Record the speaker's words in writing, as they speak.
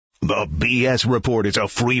The BS Report is a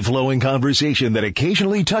free-flowing conversation that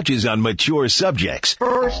occasionally touches on mature subjects.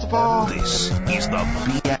 First of all, This is the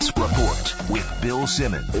BS Report with Bill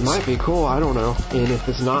Simmons. it might be cool, I don't know. And if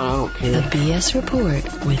it's not, I don't care. The BS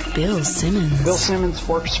Report with Bill Simmons. Bill Simmons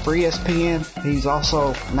works for ESPN. He's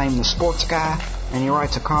also named the Sports Guy, and he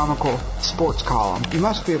writes a comical sports column. He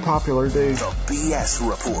must be a popular dude. The BS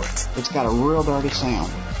Report. It's got a real dirty sound,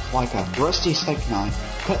 like a rusty steak knife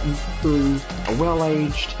cutting through a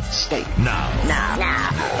well-aged steak. Now.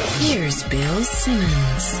 Here's Bill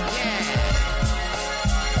Simmons.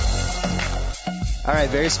 All right,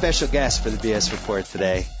 very special guest for the BS Report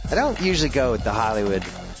today. I don't usually go with the Hollywood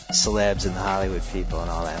celebs and the Hollywood people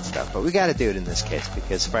and all that stuff, but we got to do it in this case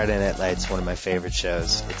because Friday Night Lights, one of my favorite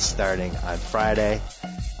shows. It's starting on Friday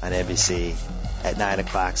on NBC at 9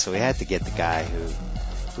 o'clock, so we had to get the guy who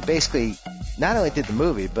basically not only did the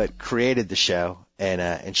movie, but created the show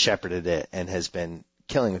and shepherded it and has been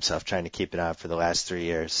killing himself trying to keep it on for the last 3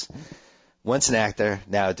 years. Once an actor,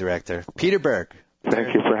 now a director. Peter Berg.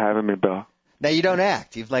 Thank you for having me, Bill. Now, you don't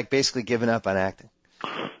act. You've, basically given up on acting.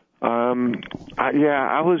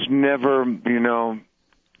 I was never,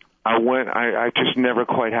 I just never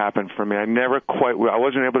quite happened for me. I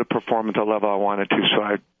wasn't able to perform at the level I wanted to, so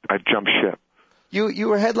I jumped ship. You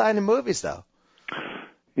were headlining movies, though.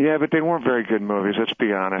 Yeah, but they weren't very good movies, let's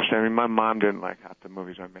be honest. I mean, my mom didn't like half the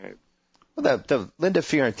movies I made. Well, the Linda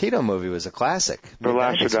Fiorentino movie was a classic. The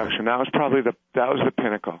Last Seduction, that was probably the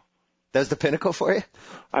pinnacle. That was the pinnacle for you?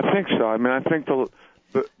 I think so. I mean, I think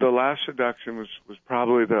the Last Seduction was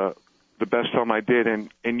probably the best film I did. And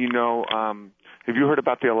have you heard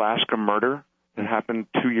about the Alaska murder that happened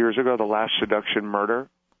 2 years ago, the Last Seduction murder?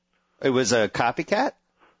 It was a copycat?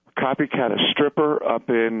 A stripper up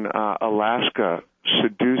in Alaska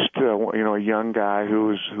seduced a young guy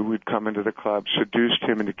who would come into the club, seduced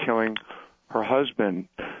him into killing her husband,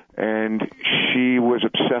 and she was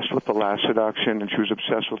obsessed with The Last Seduction, and she was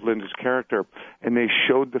obsessed with Linda's character, and they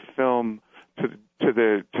showed the film to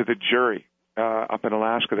the jury up in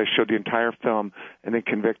Alaska. They showed the entire film, and they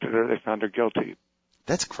convicted her. They found her guilty.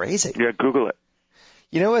 That's crazy. Yeah, Google it.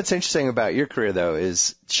 You know what's interesting about your career, though,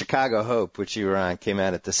 is Chicago Hope, which you were on, came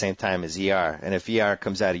out at the same time as ER. And if ER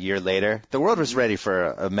comes out a year later, the world was ready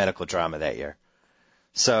for a medical drama that year.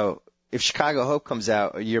 So if Chicago Hope comes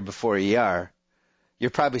out a year before ER, you're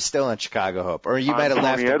probably still on Chicago Hope. Or you might have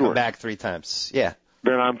left and come back 3 times. Yeah.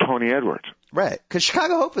 Then I'm Tony Edwards. Right. Because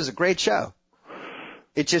Chicago Hope was a great show.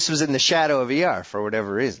 It just was in the shadow of ER for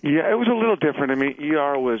whatever reason. Yeah, it was a little different. I mean,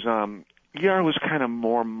 ER was kind of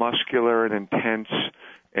more muscular and intense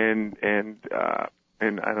and I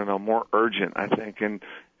don't know, more urgent, I think. And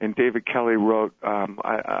David Kelly wrote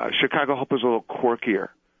Chicago Hope was a little quirkier.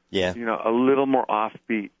 Yeah. A little more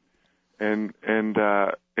offbeat. And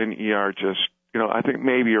ER just, I think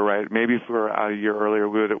maybe you're right. Maybe if we were out a year earlier,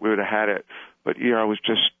 we would have had it. But ER was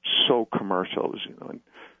just so commercial. It was, and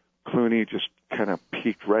Clooney just kind of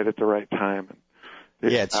peaked right at the right time.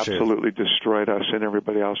 And it's absolutely destroyed us and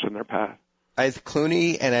everybody else in their path.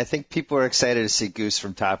 Clooney, and I think people were excited to see Goose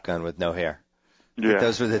from Top Gun with no hair. Yeah.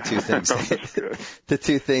 Those were the two things. The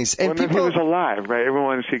two things. And he was alive, right? Everyone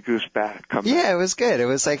wanted to see Goose back. Yeah, it was good. It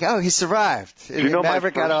was like, oh, he survived. Do you know my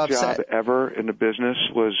first got all upset. job ever in the business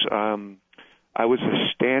was I was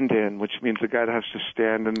a stand-in, which means the guy that has to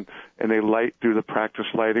stand and they light through the practice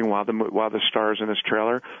lighting while the star's in his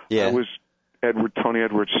trailer. Yeah. I was Tony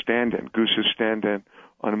Edwards' stand-in, Goose's stand-in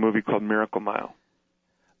on a movie called Miracle Mile.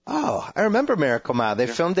 Oh, I remember Miracle Mile. They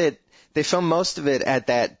filmed it. They filmed most of it at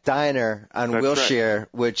that diner on Wilshire, right,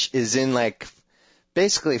 which is in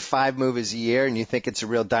basically 5 movies a year, and you think it's a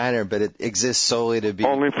real diner, but it exists solely to be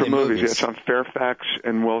only for movies. Yeah, it's on Fairfax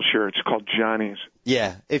and Wilshire. It's called Johnny's.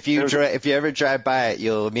 Yeah, if you ever drive by it,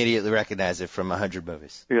 you'll immediately recognize it from 100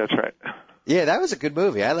 movies. Yeah, that's right. Yeah, that was a good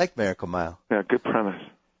movie. I liked Miracle Mile. Yeah, good premise.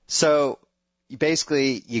 So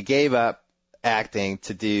you gave up acting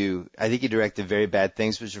to do, I think you directed Very Bad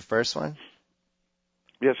Things was your first one?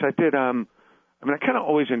 Yes, I did. I kind of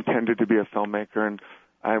always intended to be a filmmaker, and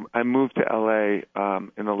I moved to L.A.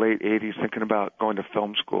 In the late 80s thinking about going to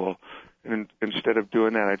film school. And instead of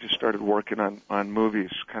doing that, I just started working on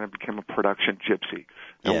movies, kind of became a production gypsy,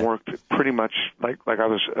 and worked pretty much like I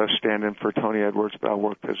was a stand-in for Tony Edwards, but I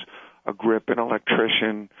worked as a grip, an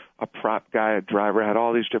electrician, a prop guy, a driver, I had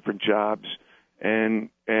all these different jobs, and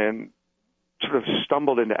sort of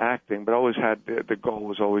stumbled into acting, but always had the goal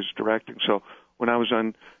was always directing. So when I was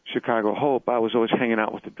on Chicago Hope, I was always hanging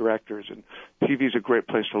out with the directors, and TV is a great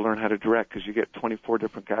place to learn how to direct because you get 24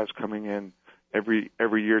 different guys coming in every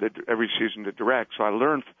season to direct. So I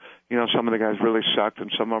learned, some of the guys really sucked,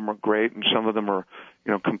 and some of them were great, and some of them were,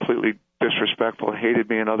 completely disrespectful and hated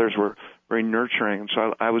me, and others were very nurturing. And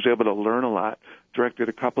so I was able to learn a lot. Directed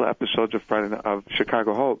a couple of episodes of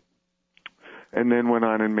Chicago Hope, and then went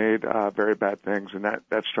on and made Very Bad Things, and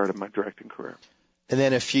that started my directing career. And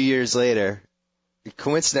then a few years later,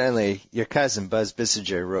 coincidentally, your cousin Buzz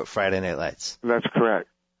Bissinger wrote Friday Night Lights. That's correct.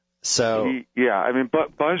 So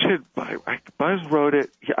Buzz wrote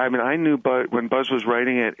it. I knew Buzz when Buzz was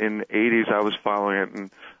writing it in the 80s. I was following it,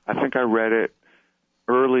 and I think I read it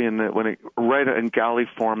early right in galley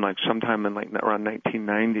form, like sometime in around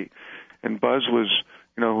 1990. And Buzz was,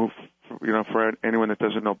 for anyone that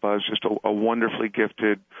doesn't know Buzz, just a wonderfully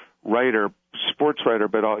gifted writer, sports writer,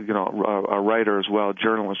 but a writer as well,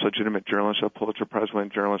 journalist, legitimate journalist, a Pulitzer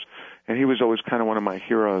Prize-winning journalist, and he was always kind of one of my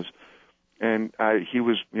heroes. And he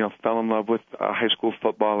was, fell in love with high school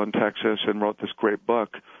football in Texas and wrote this great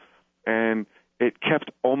book, and it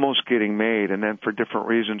kept almost getting made, and then for different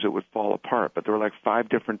reasons it would fall apart. But there were like 5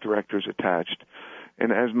 different directors attached,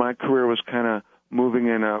 and as my career was kind of moving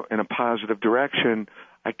in a positive direction,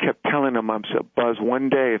 I kept telling him, I said, Buzz, one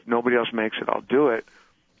day if nobody else makes it, I'll do it.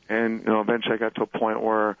 And eventually I got to a point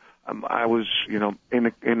where I was in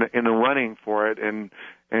the running for it, and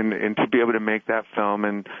to be able to make that film,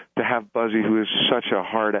 and to have Buzzy, who is such a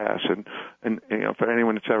hard ass, and for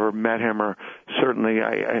anyone that's ever met him, or certainly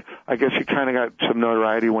I guess he kind of got some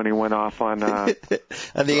notoriety when he went off on on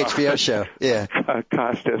the HBO show, yeah,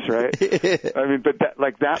 Costas, right? But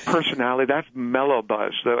that personality, that's mellow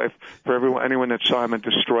Buzz. So for anyone that saw him and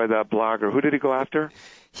Destroy That Blogger, who did he go after?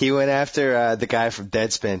 He went after the guy from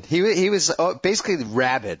Deadspin. He was basically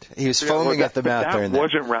rabid. He was foaming at the mouth during that. That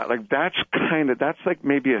wasn't rabid. That's like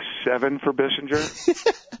maybe a 7 for Bissinger.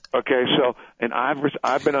 Okay, so, and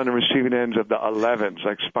I've been on the receiving ends of the 11s,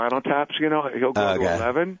 like Spinal Taps. He'll go to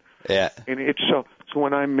 11. Yeah. And it's so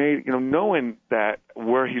when I made, knowing that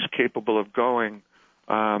where he's capable of going,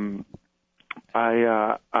 I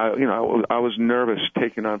was nervous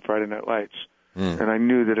taking on Friday Night Lights. And I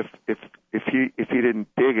knew that if he didn't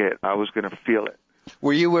dig it, I was going to feel it.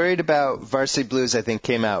 Were you worried about Varsity Blues? I think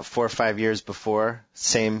came out 4 or 5 years before,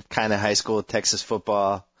 same kind of high school Texas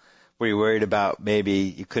football. Were you worried about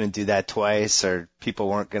maybe you couldn't do that twice, or people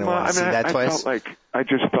weren't going to want to see that twice? I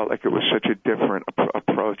just felt like it was such a different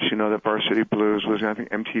approach. The Varsity Blues was, I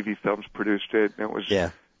think MTV Films produced it, and it was.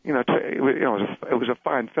 Yeah. It was a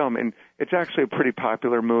fine film, and it's actually a pretty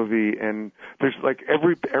popular movie. And there's like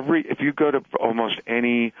every if you go to almost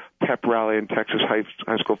any pep rally in Texas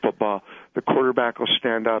high school football, the quarterback will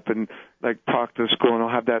stand up and like talk to the school, and he'll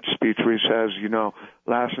have that speech where he says,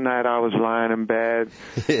 last night I was lying in bed,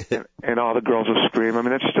 and all the girls will scream.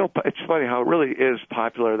 It's funny how it really is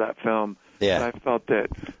popular, that film. Yeah. And I felt that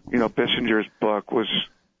Bissinger's book was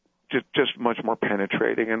just much more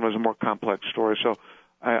penetrating and was a more complex story. So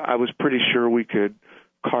I was pretty sure we could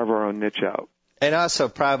carve our own niche out. And also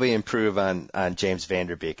probably improve on James Van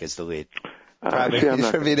Der Beek as the lead. Probably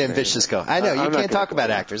an ambitious goal. I know, you can't talk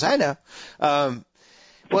about actors. I know.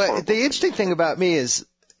 Well, the interesting thing about me is,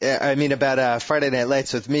 about Friday Night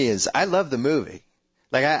Lights with me is I love the movie.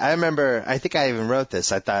 Like, I remember, I think I even wrote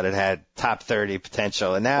this. I thought it had top 30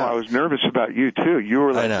 potential. And now. Well, I was nervous about you, too. You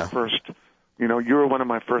were like the first, you were one of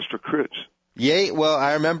my first recruits. Yeah, well,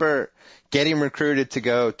 I remember getting recruited to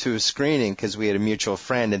go to a screening because we had a mutual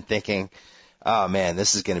friend, and thinking, oh man,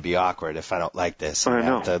 this is going to be awkward if I don't like this. I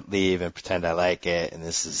have to leave and pretend I like it. And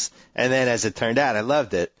then as it turned out, I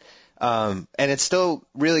loved it. And it's still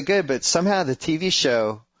really good, but somehow the TV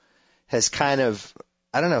show has kind of,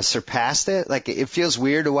 surpassed it. Like, it feels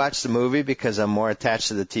weird to watch the movie because I'm more attached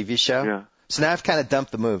to the TV show. Yeah. So now I've kind of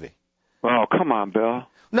dumped the movie. Oh, come on, Bill.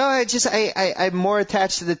 No, I'm more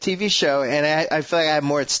attached to the TV show, and I feel like I have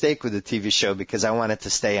more at stake with the TV show because I want it to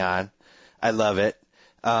stay on. I love it.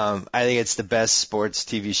 I think it's the best sports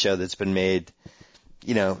TV show that's been made,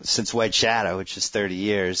 since White Shadow, which is 30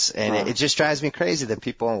 years. And it just drives me crazy that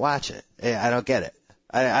people won't watch it. I don't get it.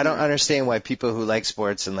 I don't understand why people who like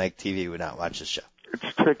sports and like TV would not watch this show.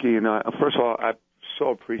 It's tricky, First of all, I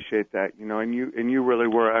so appreciate that, and you really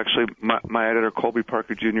were. Actually, my editor, Colby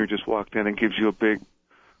Parker Jr., just walked in and gives you a big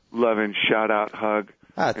loving shout-out hug.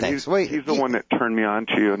 Oh, thanks. He's the one that turned me on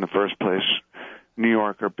to you in the first place. New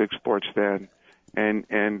Yorker, big sports fan. And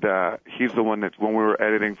he's the one that, when we were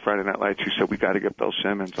editing Friday Night Lights, he said, we got to get Bill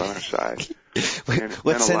Simmons on our side.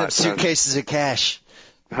 Let's send him suitcases of cash.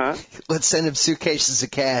 Huh? Let's send him suitcases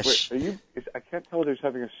of cash. Wait, I can't tell whether he's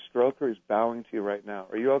having a stroke or he's bowing to you right now.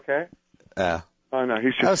 Are you okay? Oh, no,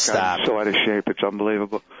 he's just so out of shape. It's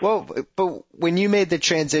unbelievable. Well, but when you made the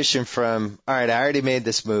transition from, all right, I already made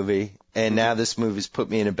this movie, and now this movie's put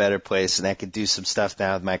me in a better place, and I could do some stuff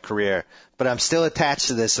now with my career. But I'm still attached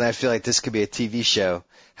to this, and I feel like this could be a TV show.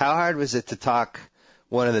 How hard was it to talk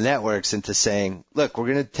one of the networks into saying, look,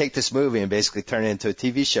 we're going to take this movie and basically turn it into a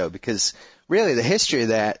TV show? Because really the history of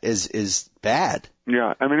that is bad.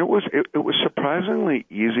 Yeah, I mean, it was surprisingly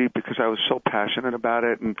easy because I was so passionate about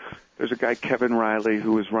it. And there's a guy, Kevin Riley,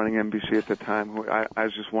 who was running NBC at the time. Who I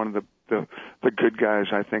was just one of the good guys,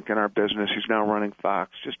 I think, in our business. He's now running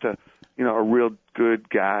Fox. Just a real good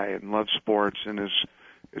guy and loves sports and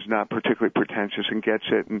is not particularly pretentious and gets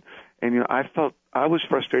it. And I was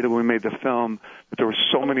frustrated when we made the film that there were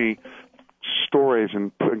so many stories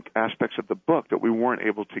and aspects of the book that we weren't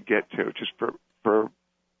able to get to, just for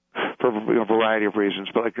a variety of reasons.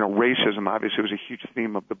 But racism obviously was a huge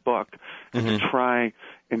theme of the book, and to try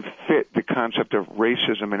and fit the concept of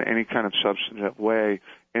racism in any kind of substantive way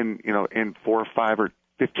in 4 or 5 or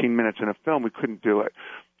 15 minutes in a film, we couldn't do it.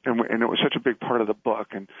 And it was such a big part of the book,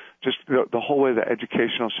 and just the whole way the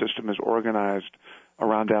educational system is organized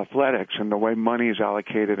around athletics and the way money is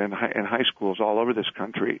allocated in high schools all over this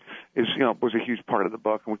country was a huge part of the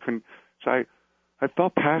book, and we couldn't. So I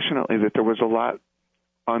felt passionately that there was a lot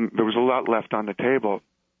left on the table,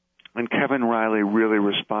 and Kevin Riley really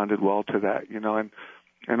responded well to that,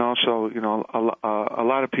 and also a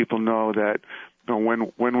lot of people know that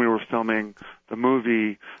when we were filming the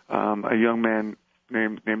movie, a young man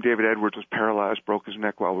named David Edwards was paralyzed, broke his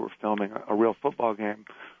neck while we were filming a real football game,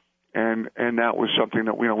 and that was something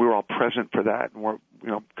that we were all present for that,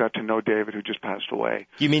 and got to know David, who just passed away.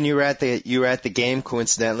 You mean you were at the game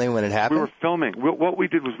coincidentally when it happened? We were filming. What we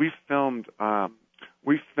did was we filmed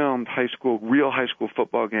real high school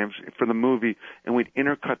football games for the movie, and we'd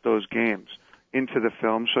intercut those games into the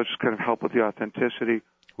film, so it just kind of helped with the authenticity.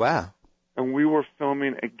 Wow. And we were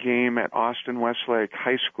filming a game at Austin Westlake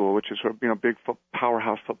High School, which is a big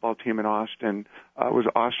powerhouse football team in Austin. It was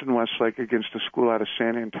Austin Westlake against a school out of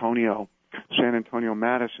San Antonio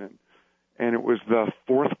Madison. And it was the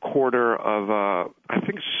fourth quarter of, I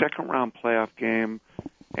think, a second-round playoff game,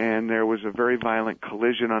 and there was a very violent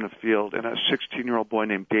collision on the field, and a 16-year-old boy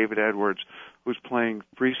named David Edwards, who was playing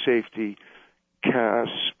free safety, got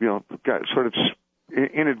sort of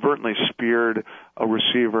inadvertently speared a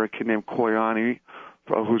receiver, a kid named Koyani,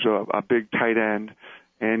 who's a big tight end,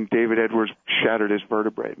 and David Edwards shattered his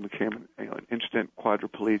vertebrae and became an instant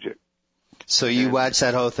quadriplegic. So you watched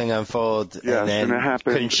that whole thing unfold, and then and it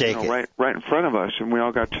happened, couldn't shake it. Right in front of us, and we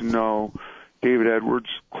all got to know David Edwards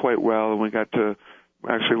quite well, and we got to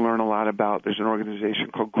actually learn a lot about. There's an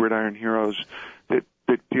organization called Gridiron Heroes that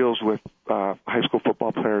deals with high school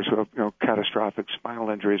football players who have catastrophic spinal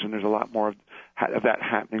injuries, and there's a lot more of that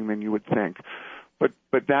happening than you would think. But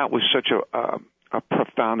that was such a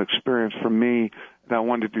profound experience for me that I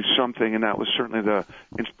wanted to do something, and that was certainly the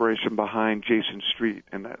inspiration behind Jason Street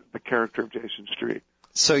and the character of Jason Street.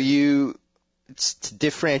 So you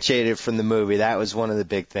differentiated from the movie. That was one of the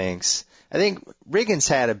big things. I think Riggins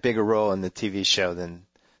had a bigger role in the TV show than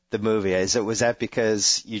the movie. Was that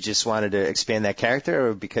because you just wanted to expand that character,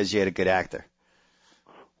 or because you had a good actor?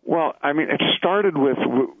 Well, I mean, it started with,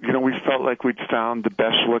 we felt like we'd found the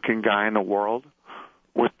best-looking guy in the world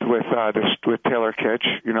with Taylor Kitsch.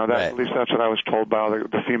 Right. At least that's what I was told by all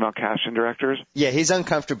the female casting directors. Yeah, he's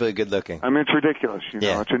uncomfortably good-looking. I mean, it's ridiculous.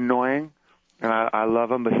 It's annoying, and I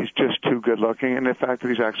love him, but he's just too good-looking. And the fact that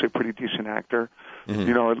he's actually a pretty decent actor, at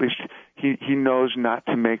least he knows not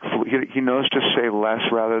to make. He knows to say less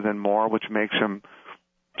rather than more, which makes him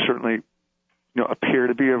certainly appear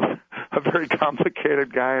to be a very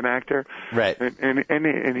complicated guy and actor. Right.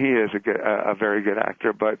 And he is a very good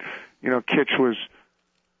actor. But Kitsch is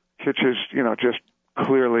just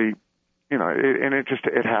clearly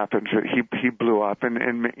it happens. He blew up, and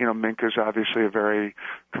Minka's obviously a very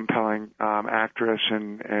compelling actress,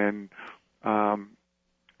 and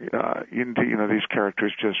these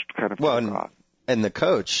characters just kind of took off. And the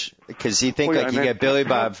coach, because you think you get Billy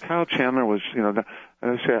Bob. Kyle Chandler was, as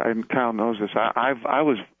I say, and Kyle knows this. I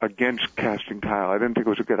was against casting Kyle. I didn't think it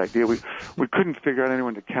was a good idea. We couldn't figure out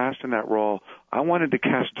anyone to cast in that role. I wanted to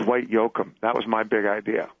cast Dwight Yoakam. That was my big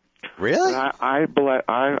idea. Really? And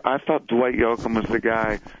I thought Dwight Yoakam was the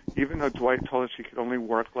guy. Even though Dwight told us he could only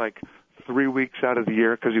work like 3 weeks out of the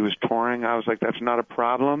year because he was touring, I was like, that's not a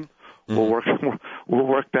problem. We'll work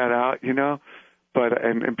that out, But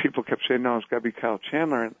and people kept saying, no, it's got to be Kyle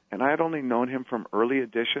Chandler, and I had only known him from Early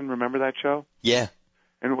Edition. Remember that show? Yeah.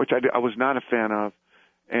 And which I was not a fan of,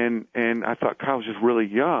 and I thought Kyle was just really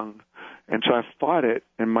young, and so I fought it.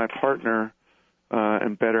 And my partner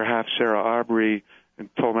and better half, Sarah Aubrey, and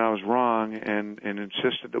told me I was wrong, and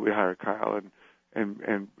insisted that we hire Kyle, and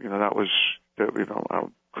that was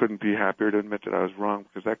couldn't be happier to admit that I was wrong,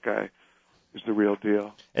 because that guy is the real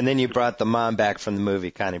deal. And then you brought the mom back from the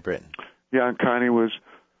movie, Connie Britton. Yeah, and Connie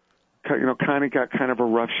got kind of a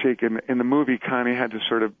rough shake. In the movie, Connie had to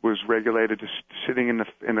was regulated to sitting in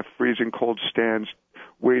the freezing cold stands,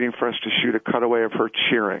 waiting for us to shoot a cutaway of her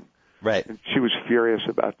cheering. Right. And she was furious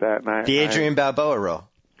about that. And the Adrian Balboa role.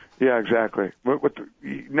 Yeah, exactly.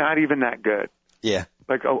 Not even that good. Yeah.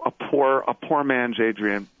 Like a poor man's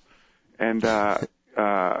Adrian. And I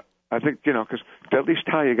think, because at least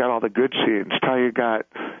Talia got all the good scenes. Talia got,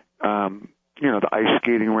 the ice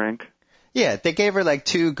skating rink. Yeah, they gave her like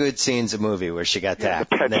 2 good scenes a movie where she got that.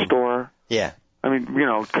 The pet store. Yeah. I mean,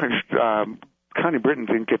 Connie Britton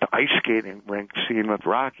didn't get the ice skating rink scene with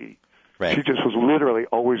Rocky. Right. She just was literally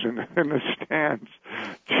always in the stands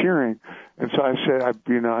cheering. And so I said,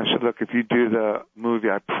 look, if you do the movie,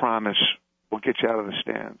 I promise we'll get you out of the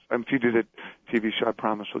stands. If you do the TV show, I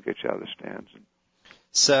promise we'll get you out of the stands.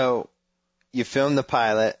 So you film the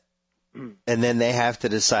pilot, and then they have to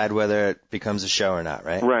decide whether it becomes a show or not,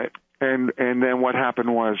 right? Right. And then what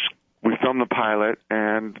happened was we filmed the pilot,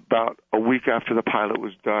 and about a week after the pilot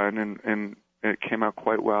was done and it came out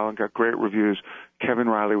quite well and got great reviews, Kevin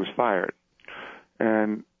Riley was fired.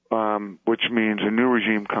 And which means a new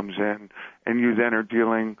regime comes in, and you then are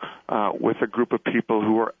dealing with a group of people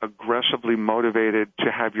who are aggressively motivated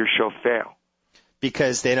to have your show fail.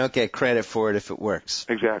 Because they don't get credit for it if it works.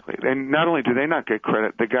 Exactly. And not only do they not get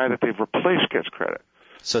credit, the guy that they've replaced gets credit.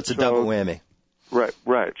 So it's a double whammy.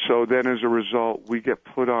 Right. So then as a result, we get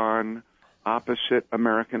put on opposite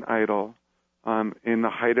American Idol in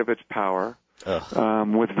the height of its power,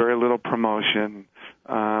 with very little promotion,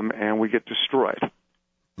 and we get destroyed.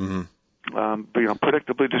 Mm-hmm.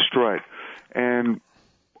 Predictably destroyed. And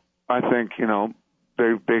I think,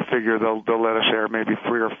 they figure they'll let us air maybe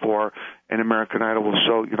 3 or 4, and American Idol will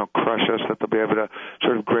so, crush us that they'll be able to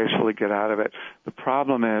sort of gracefully get out of it. The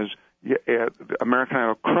problem is, American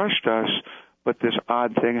Idol crushed us, but this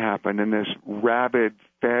odd thing happened, and this rabid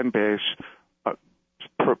fan base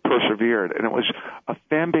persevered. And it was a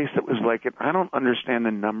fan base that was like, I don't understand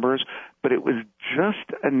the numbers, but it was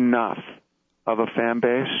just enough of a fan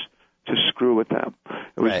base to screw with them.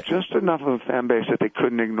 It was just enough of a fan base that they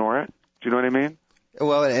couldn't ignore it. Do you know what I mean?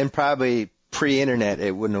 Well, and probably pre-internet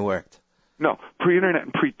it wouldn't have worked. No, pre-internet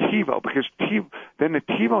and pre-TiVo, because then the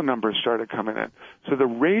TiVo numbers started coming in. So the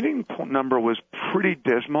rating number was pretty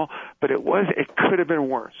dismal, but it could have been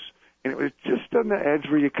worse. And it was just on the edge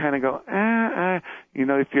where you kind of go,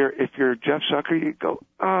 if you're Jeff Zucker, you go,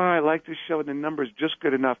 I like this show, and the number's just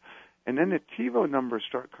good enough. And then the TiVo numbers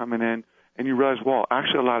start coming in, and you realize, well,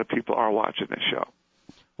 actually a lot of people are watching this show.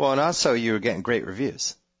 Well, and also you were getting great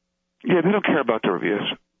reviews. Yeah, they don't care about the reviews.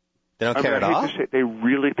 They don't care at all?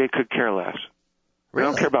 They could care less. Really? They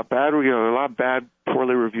don't care about bad, there are a lot of bad,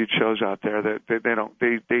 poorly reviewed shows out there that they don't,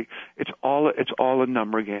 it's all a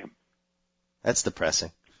number game. That's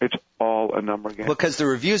depressing. It's all a number game. Well, because the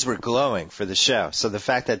reviews were glowing for the show, so the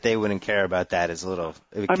fact that they wouldn't care about that is kind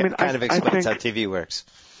of explains how TV works.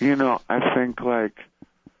 I think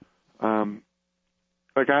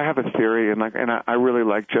I have a theory, and I really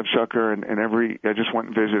like Jeff Zucker, and I just went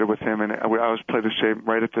and visited with him, and I always play the same.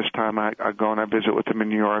 Right at this time, I go and I visit with him in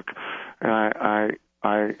New York, and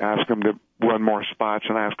I ask him to run more spots,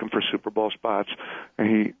 and I ask him for Super Bowl spots, and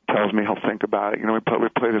he tells me he'll think about it. We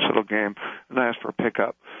play this little game, and I ask for a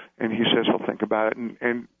pickup, and he says he'll think about it,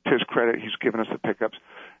 and to his credit, he's given us the pickups,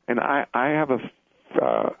 and I have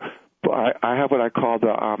what I call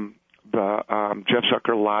the Jeff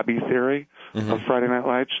Zucker lobby theory of Friday Night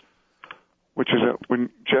Lights, which is that when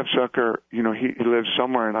Jeff Zucker, he lives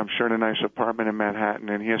somewhere, and I'm sure in a nice apartment in Manhattan,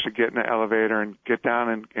 and he has to get in the elevator and get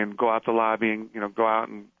down and go out the lobby and, go out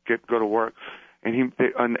and go to work. And in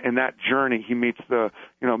that journey, he meets the,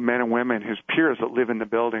 men and women, his peers that live in the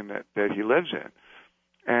building that he lives in.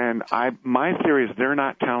 And my theory is they're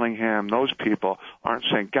not telling him, those people aren't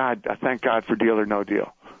saying, God, thank God for Deal or No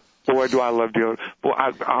Deal. Boy, do I love Deal. Boy,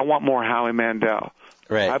 I want more Howie Mandel.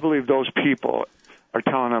 Right. I believe those people are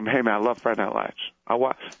telling him, hey, man, I love Friday Night Lights.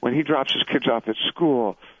 When he drops his kids off at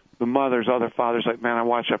school, the mothers, other fathers, like, man, I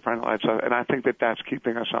watch that Friday Night Lights, and I think that's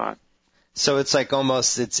keeping us on. So it's like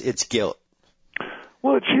almost it's guilt.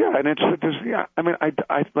 Well, I mean,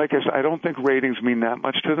 like I said, I don't think ratings mean that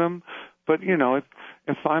much to them, but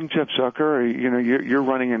if I'm Jeff Zucker, or you're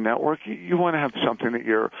running a network, you want to have something that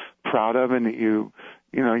you're proud of and that you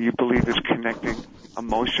believe is connecting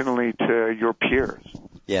emotionally to your peers.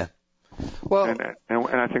 Yeah. Well, and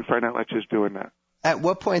I think Friday Night Lights is doing that. At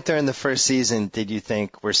what point during the first season did you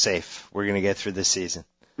think we're safe? We're going to get through this season?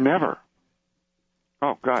 Never.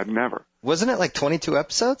 Oh God, never. Wasn't it like 22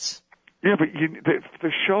 episodes? Yeah, but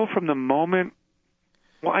the show from the moment.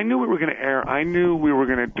 Well, I knew we were going to air. I knew we were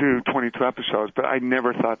going to do 22 episodes, but I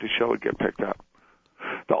never thought the show would get picked up.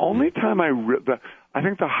 The only time I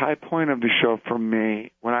think the high point of the show for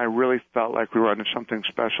me, when I really felt like we were onto something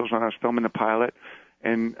special, is when I was filming the pilot,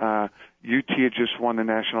 and UT had just won the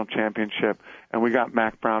national championship, and we got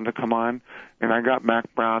Mac Brown to come on, and I got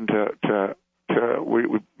Mac Brown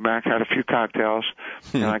Mac had a few cocktails,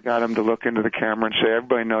 and I got him to look into the camera and say,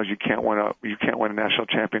 everybody knows you can't win a national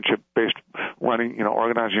championship based running,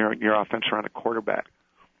 organizing your offense around a quarterback.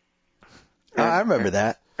 And, I remember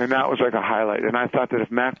that. And that was like a highlight. And I thought that if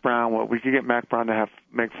Mac Brown, we could get Mac Brown to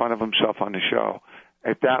make fun of himself on the show.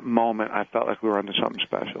 At that moment, I felt like we were onto something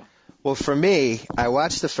special. Well, for me, I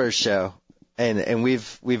watched the first show, and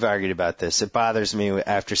we've argued about this. It bothers me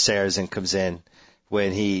after Sarrazin comes in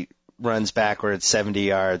when he runs backwards 70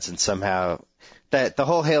 yards, and somehow the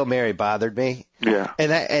whole Hail Mary bothered me. Yeah.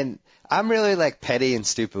 And I'm really like petty and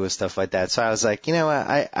stupid with stuff like that. So I was like, you know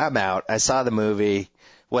what, I'm out. I saw the movie,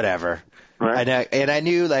 whatever. Right. I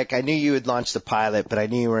knew you had launched the pilot, but I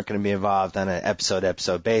knew you weren't going to be involved on an episode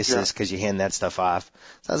basis because you hand that stuff off.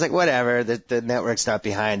 So I was like, whatever, the network's not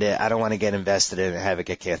behind it. I don't want to get invested in it and have it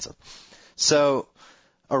get canceled. So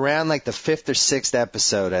around like the 5th or 6th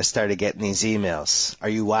episode, I started getting these emails. Are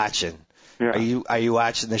you watching? Yeah. Are you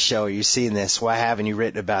watching the show? Are you seeing this? Why haven't you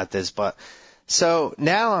written about this? But so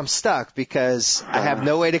now I'm stuck because I have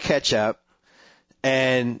no way to catch up.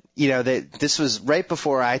 And, this was right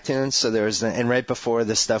before iTunes, so and right before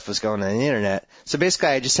this stuff was going on the internet. So basically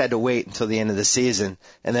I just had to wait until the end of the season.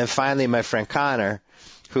 And then finally my friend Connor,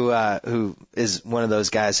 who is one of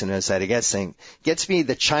those guys who knows how to get things, gets me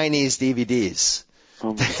the Chinese DVDs.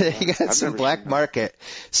 Oh he got some black market.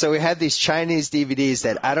 So we had these Chinese DVDs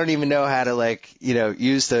that I don't even know how to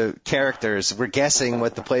use the characters. We're guessing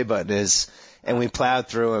what the play button is, and we plowed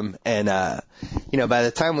through them. And, by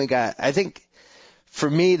the time we got, I think, for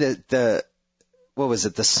me, what was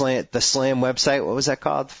it? The Slam website. What was that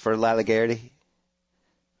called for Lila Garrity?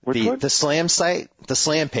 The Slam site, the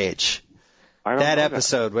Slam page. That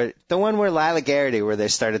episode, the one where Lila Garrity, where they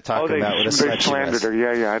started talking about what a slut she was.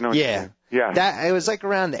 Her. Yeah, I know. Yeah. Yeah. It was like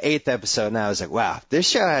around the 8th episode, and I was like, wow, this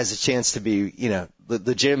show has a chance to be,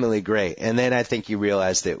 legitimately great. And then I think you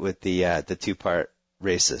realized it with the 2-part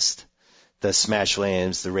racist, the Smash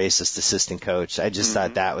Williams, the racist assistant coach. I just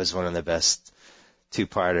thought that was one of the best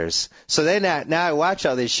 2-parters. So then now I watch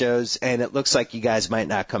all these shows, and it looks like you guys might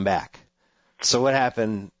not come back. So what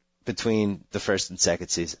happened between the first and second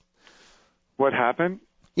season? What happened?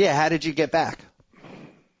 Yeah, how did you get back?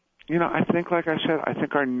 I think, like I said, I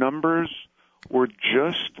think our numbers were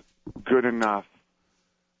just good enough,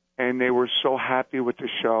 and they were so happy with the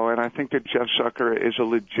show. And I think that Jeff Zucker is a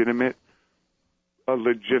legitimate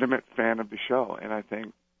fan of the show, and I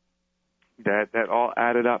think that all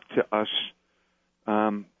added up to us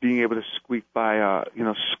being able to squeak by,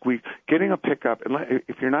 getting a pickup. And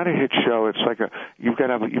if you're not a hit show, it's like you've got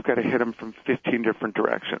to hit them from 15 different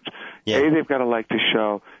directions. Yeah. They've got to like the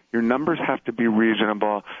show. Your numbers have to be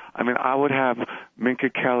reasonable. I mean, I would have Minka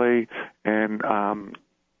Kelly and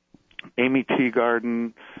Amy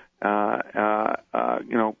Teagarden,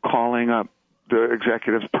 calling up the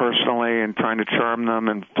executives personally and trying to charm them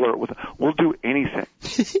and flirt with them. We'll do anything.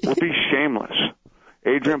 We'll be shameless.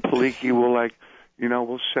 Adrian Palicki will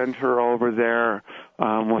we'll send her over there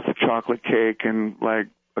with a chocolate cake and a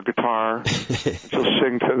guitar. She'll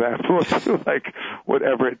sing to that. We'll do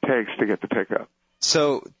whatever it takes to get the pickup.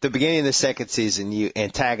 So the beginning of the second season, you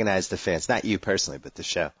antagonized the fans, not you personally, but the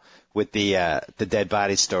show, with the dead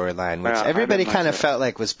body storyline, which everybody kind of felt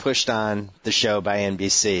like was pushed on the show by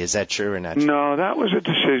NBC. Is that true or not true? No, that was a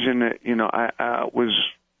decision that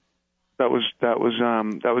That was a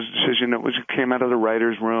decision that came out of the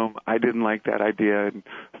writers' room. I didn't like that idea and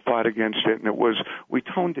fought against it, and we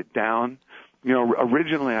toned it down.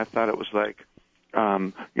 Originally I thought it was the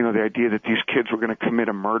idea that these kids were going to commit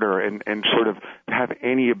a murder and sort of have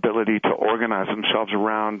any ability to organize themselves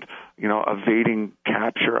around, evading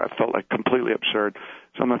capture. I felt like completely absurd.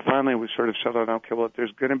 So finally we sort of settled on, okay, well, if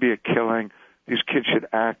there's going to be a killing, these kids should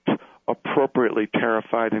act appropriately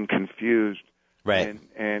terrified and confused. Right.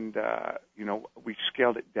 And we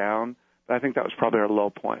scaled it down. But I think that was probably our low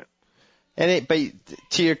point. But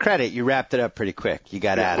to your credit, you wrapped it up pretty quick. You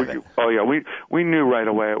got out of it. Oh yeah, we knew right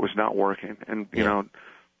away it was not working, and there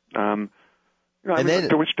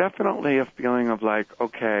was definitely a feeling of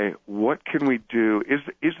okay, what can we do?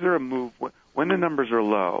 Is there a move when the numbers are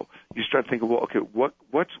low? You start thinking, well, okay, what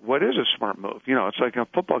is a smart move? It's like a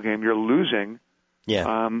football game. You're losing.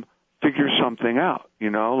 Yeah. figure something out.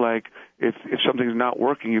 Like if something's not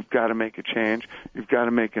working, you've got to make a change. You've got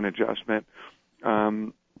to make an adjustment.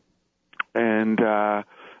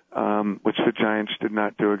 Which the Giants did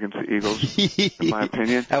not do against the Eagles, in my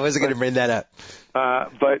opinion. I wasn't going to bring that up.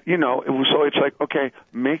 But so it's like, okay,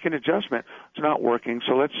 make an adjustment. It's not working,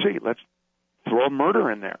 so let's see. Let's throw a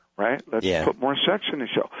murder in there, right? Let's put more sex in the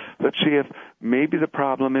show. Let's see if maybe the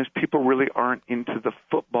problem is people really aren't into the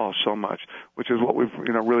football so much, which is what we've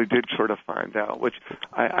really did sort of find out. Which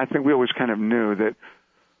I think we always kind of knew that.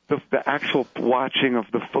 The actual watching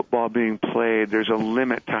of the football being played, there's a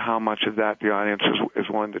limit to how much of that the audience is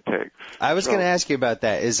willing to take. I was going to ask you about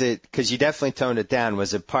that. Is it, because you definitely toned it down,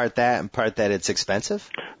 was it part that and part that it's expensive?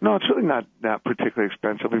 No, it's really not that particularly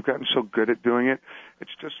expensive. We've gotten so good at doing it.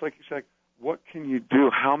 It's just like you said, what can you do?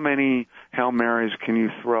 How many Hail Marys can you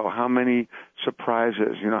throw? How many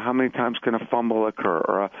surprises? How many times can a fumble occur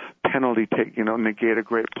or a penalty negate a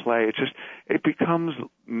great play? It becomes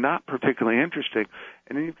not particularly interesting.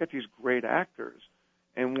 And then you've got these great actors.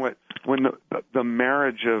 And when the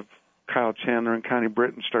marriage of Kyle Chandler and Connie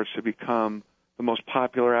Britton starts to become the most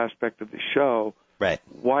popular aspect of the show, right?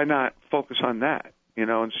 Why not focus on that,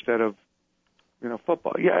 instead of,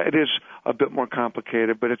 football? Yeah, it is a bit more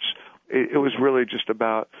complicated, but it was really just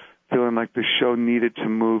about feeling like the show needed to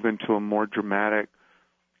move into a more dramatic,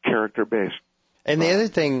 character-based. And the other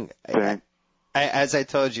thing, as I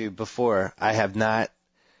told you before, I have not.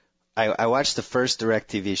 I watched the first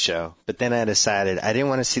DirecTV show, but then I decided I didn't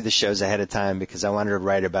want to see the shows ahead of time because I wanted to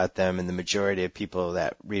write about them, and the majority of people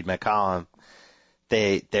that read my column,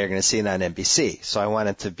 they're going to see it on NBC. So I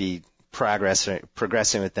wanted to be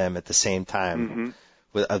progressing with them at the same time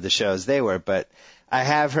of the shows they were. But I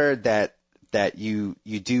have heard that you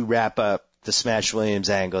do wrap up the Smash Williams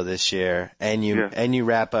angle this year, and you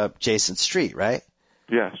wrap up Jason Street, right?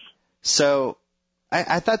 Yes. So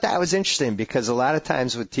I thought that was interesting because a lot of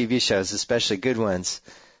times with TV shows, especially good ones,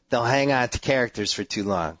 they'll hang on to characters for too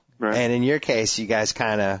long. Right. And in your case, you guys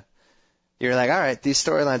you're like, all right, these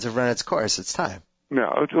storylines have run its course. It's time. No,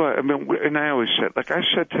 and I always said, like I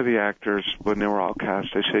said to the actors when they were all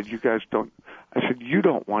cast, I said, you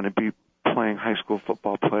don't want to be playing high school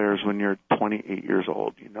football players when you're 28 years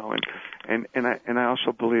old, and I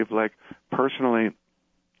also believe, like, personally,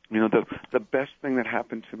 the best thing that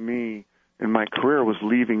happened to me in my career was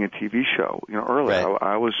leaving a TV show, early. Right.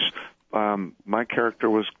 I was, my character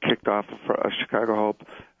was kicked off of Chicago Hope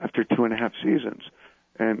after 2.5 seasons,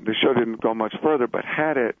 and the show didn't go much further, but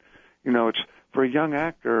had it, it's, for a young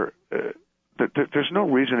actor, there's no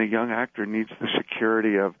reason a young actor needs the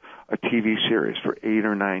security of a TV series for 8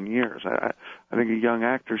 or 9 years. I think a young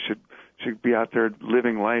actor should be out there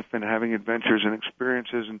living life and having adventures and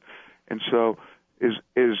experiences, and so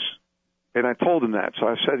and I told him that. So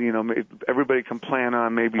I said, everybody can plan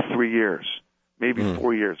on maybe 3 years, maybe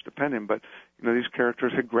 4 years, depending. But these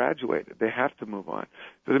characters had graduated; they have to move on.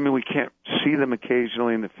 Doesn't mean we can't see them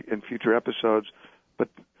occasionally in future episodes, but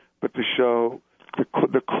the show.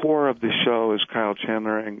 The core of the show is Kyle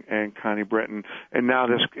Chandler and Connie Britton, and now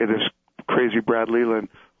this crazy Brad Leland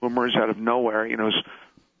who emerged out of nowhere. His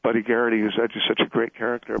Buddy Garrity is just such a great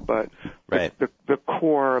character, but right. the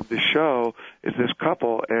core of the show is this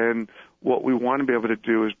couple, and what we want to be able to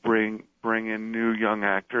do is bring in new young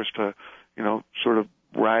actors to sort of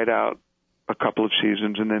ride out a couple of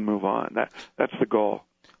seasons and then move on. That's the goal.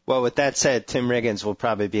 Well, with that said, Tim Riggins will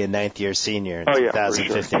probably be a ninth-year senior in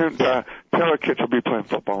 2015. For sure. Taylor Kitsch will be playing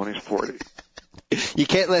football when he's 40. You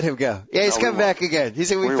can't let him go. Yeah, he's coming back again. He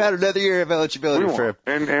said we found another year of eligibility for him.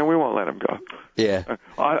 And we won't let him go. Yeah.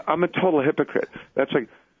 I'm a total hypocrite. That's like,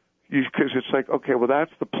 because it's like, okay, well,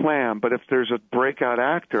 that's the plan, but if there's a breakout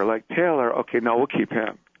actor like Taylor, okay, no, we'll keep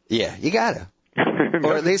him. Yeah, you got to.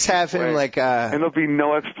 Or at least have him like... and there'll be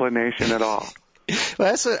no explanation at all. Well,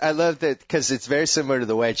 that's what I love, that because it's very similar to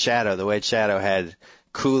The White Shadow. The White Shadow had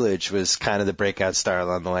Coolidge was kind of the breakout star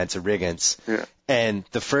along the lines of Riggins. Yeah. And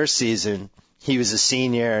the first season, he was a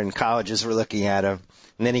senior and colleges were looking at him.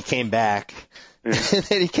 And then he came back. Yeah. And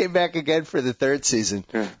then he came back again for the third season,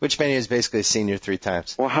 which meant he was basically a senior 3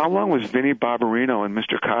 times. Well, how long was Vinnie Barbarino in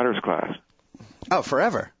Mr. Cotter's class? Oh,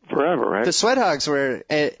 forever. Forever, right? The Sweat Hogs were,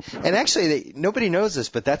 and actually nobody knows this,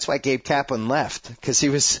 but that's why Gabe Kaplan left, because he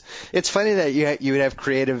was. It's funny that you would have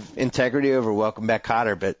creative integrity over Welcome Back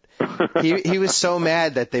Kotter, but he was so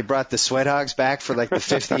mad that they brought the Sweat Hogs back for like the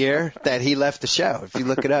 5th year that he left the show. If you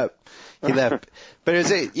look it up, he left. But it was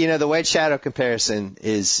the White Shadow comparison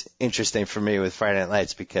is interesting for me with Friday Night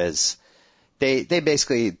Lights because they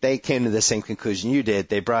came to the same conclusion you did.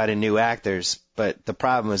 They brought in new actors, but the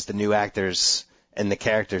problem was the new actors and the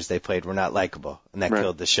characters they played were not likable, and that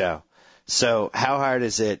killed the show. So how hard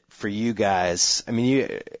is it for you guys? I mean,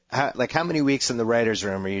 how many weeks in the writer's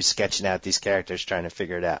room are you sketching out these characters, trying to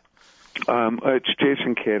figure it out? It's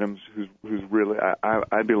Jason Katims, who's really.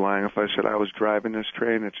 I'd be lying if I said I was driving this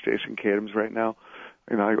train. It's Jason Katims right now.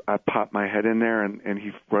 You know, I pop my head in there and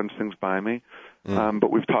he runs things by me.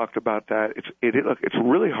 But we've talked about that. Look, it's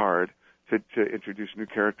really hard to introduce new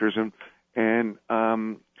characters and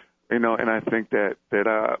you know, and I think that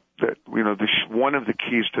you know, one of the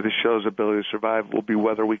keys to the show's ability to survive will be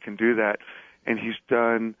whether we can do that. And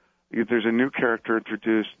there's a new character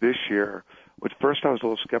introduced this year, which first I was a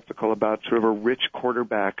little skeptical about, sort of a rich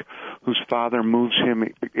quarterback whose father moves him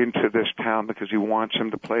into this town because he wants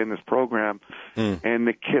him to play in this program. And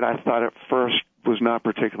the kid, I thought at first, was not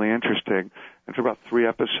particularly interesting. And for about 3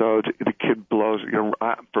 episodes, the kid blows, you know,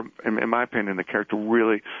 in my opinion, the character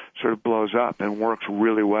really sort of blows up and works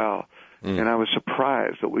really well. And I was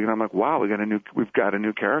surprised that I'm like, wow, we've got a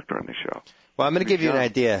new character on the show. Well, I'm going to give you an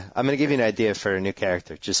idea. I'm going to give you an idea for a new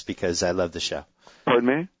character just because I love the show. Pardon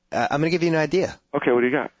me? I'm going to give you an idea. Okay, what do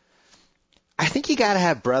you got? I think you got to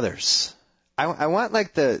have brothers. I want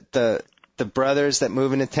like the brothers that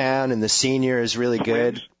move into town and the senior is really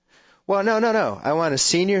good. Well, no. I want a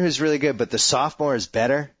senior who's really good, but the sophomore is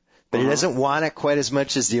better. But he doesn't want it quite as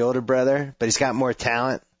much as the older brother, but he's got more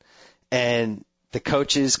talent. And the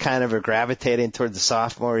coaches kind of are gravitating toward the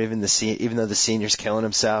sophomore, even though the senior's killing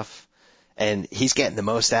himself. And he's getting the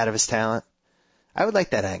most out of his talent. I would like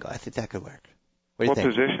that angle. I think that could work. What do you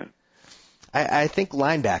think? What position? I think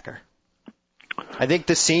linebacker. I think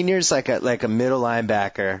the senior's like a middle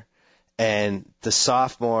linebacker, and the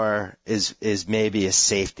sophomore is maybe a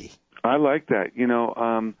safety. I like that. You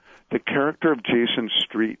know, the character of Jason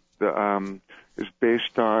Street is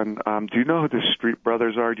based on. Do you know who the Street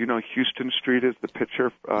brothers are? Do you know who Houston Street is, the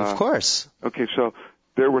pitcher? Of course. Okay, so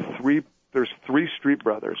there's 3 Street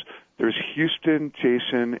brothers. There's Houston,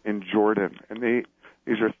 Jason, and Jordan, and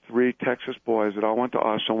these are 3 Texas boys that all went to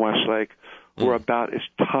Austin Westlake, who are about as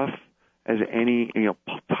tough as any, you know,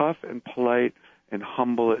 tough and polite and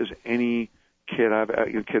humble as any kids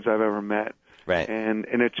I've ever met. Right. And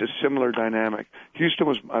it's a similar dynamic. Houston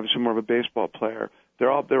was obviously more of a baseball player. They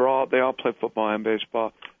all play football and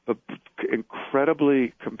baseball, but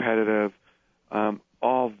incredibly competitive.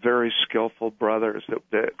 All very skillful brothers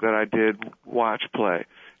that I did watch play.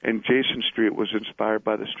 And Jason Street was inspired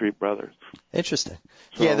by the Street brothers. Interesting.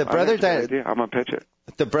 So yeah, the brother dynamic. I'm gonna pitch it.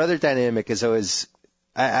 The brother dynamic is always.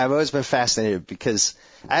 I've always been fascinated because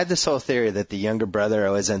I had this whole theory that the younger brother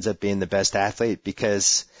always ends up being the best athlete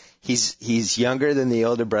because he's younger than the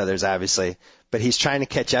older brothers, obviously, but he's trying to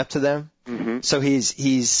catch up to them. Mm-hmm. So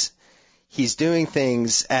he's doing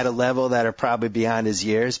things at a level that are probably beyond his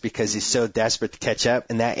years because he's so desperate to catch up,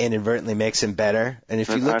 and that inadvertently makes him better. And if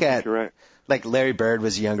you look at, like, Larry Bird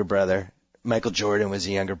was a younger brother, Michael Jordan was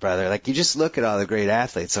a younger brother. Like, you just look at all the great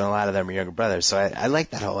athletes, and a lot of them are younger brothers. So I like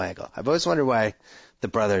that whole angle. I've always wondered why the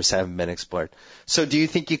brothers haven't been explored. So do you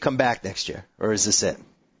think you come back next year, or is this it?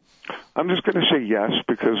 I'm just going to say yes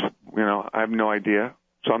because, you know, I have no idea.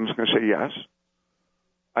 So I'm just going to say yes.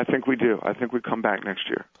 I think we do. I think we come back next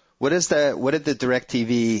year. What did the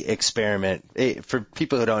DirecTV experiment, for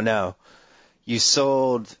people who don't know, you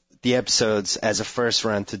sold the episodes as a first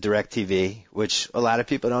run to DirecTV, which a lot of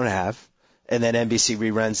people don't have, and then NBC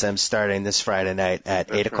reruns them starting this Friday night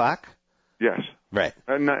at 8 o'clock? Yes. Right.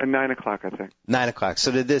 9 o'clock, I think. 9 o'clock.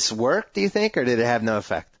 So did this work, do you think, or did it have no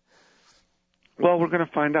effect? Well, we're going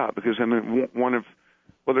to find out because, I mean,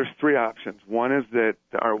 there's 3 options. One is that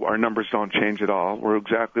our numbers don't change at all. We're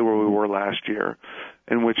exactly where we were last year,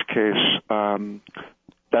 in which case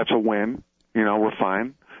that's a win. You know, we're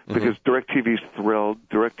fine because DirecTV's thrilled.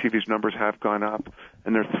 DirecTV's numbers have gone up,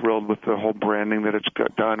 and they're thrilled with the whole branding that it's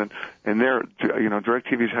done. And they're, you know,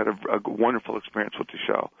 DirecTV's had a wonderful experience with the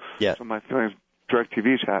show. Yeah. So my feeling is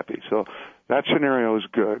DirecTV's happy. So that scenario is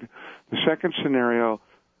good. The second scenario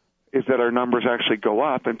is that our numbers actually go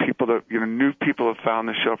up, and people that, you know, new people have found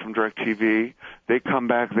the show from DirecTV. They come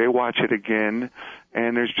back, they watch it again,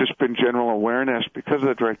 and there's just been general awareness because of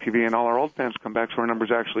the DirecTV, and all our old fans come back, so our numbers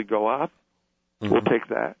actually go up. Mm-hmm. We'll take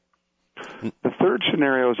that. The third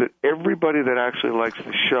scenario is that everybody that actually likes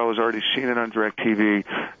the show has already seen it on DirecTV,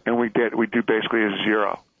 and we do basically a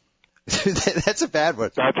 0. That's a bad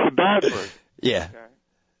one. That's a bad one. Yeah, okay.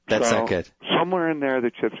 That's not good. Somewhere in there,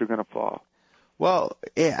 the chips are going to fall. Well,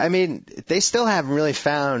 yeah, I mean, they still haven't really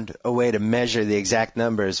found a way to measure the exact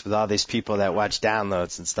numbers with all these people that watch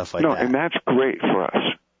downloads and stuff like that. No, and that's great for us.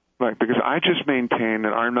 Like, because I just maintain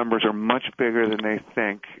that our numbers are much bigger than they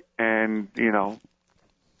think, and, you know,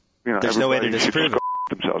 there's no way to disprove it.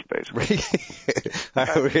 themselves, basically. All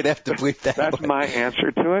right, we're going to have to bleep that. That's one. my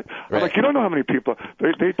answer to it. I'm Right. like, you don't know how many people,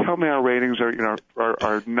 they tell me our ratings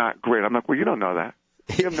are not great. I'm like, well, you don't know that.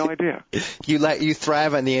 You have no idea. You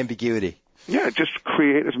thrive on the ambiguity. Yeah, just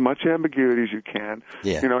create as much ambiguity as you can.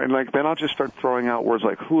 Yeah. And like then I'll just start throwing out words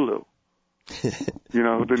like Hulu. The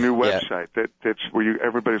new website that's where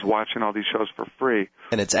everybody's watching all these shows for free.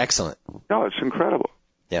 And it's excellent. No, it's incredible.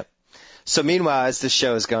 Yep. So meanwhile, as this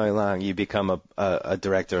show is going along, you become a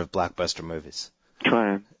director of blockbuster movies.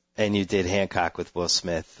 Trying. And you did Hancock with Will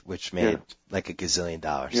Smith, which made like $1 gazillion.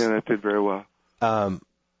 Yeah, that did very well.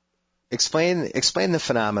 Explain the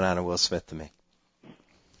phenomenon of Will Smith to me.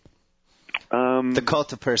 The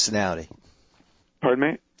cult of personality.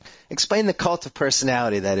 Pardon me? Explain the cult of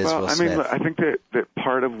personality that is Will Smith. I think that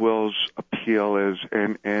part of Will's appeal is,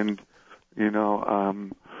 everybody.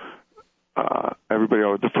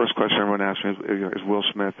 The first question everyone asks me is Will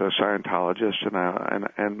Smith a Scientologist?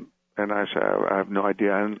 And I say I have no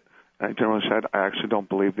idea. And I generally said I actually don't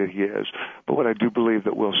believe that he is. But what I do believe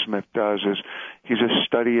that Will Smith does is he's a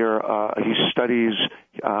studier. He studies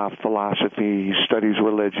philosophy. He studies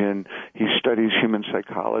religion. He studies human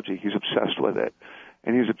psychology. He's obsessed with it.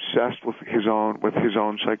 And he's obsessed with his own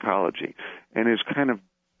psychology, and is kind of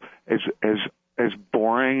as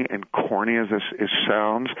boring and corny as this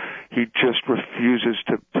sounds. He just refuses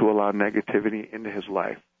to allow negativity into his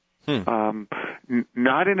life.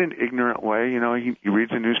 Not in an ignorant way, He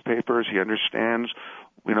reads the newspapers. He understands,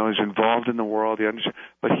 he's involved in the world.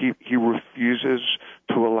 But he refuses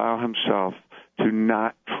to allow himself to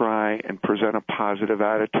not try and present a positive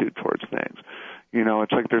attitude towards things.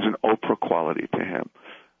 It's like there's an Oprah quality to him.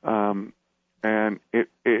 And it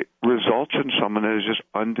results in someone that is just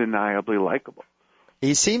undeniably likable.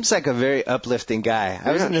 He seems like a very uplifting guy.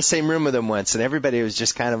 I was in the same room with him once, and everybody was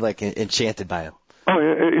just kind of like enchanted by him. Oh,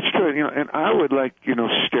 it's true. And I would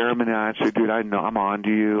stare him in the eye and say, dude, I know I'm on to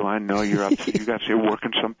you. I know you're up to, you're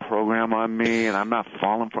working some program on me, and I'm not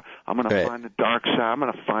falling for, I'm going to find the dark side. I'm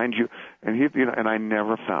going to find you. And and I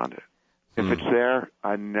never found it. If it's there,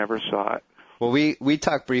 I never saw it. Well, we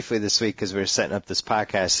talked briefly this week because we were setting up this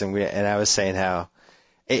podcast, and I was saying how,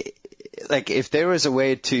 if there was a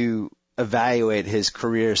way to evaluate his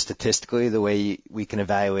career statistically, the way we can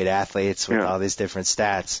evaluate athletes with all these different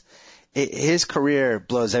stats, his career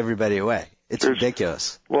blows everybody away. It's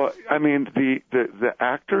ridiculous. Well, I mean, the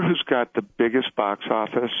actor who's got the biggest box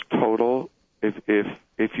office total, if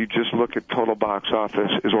you just look at total box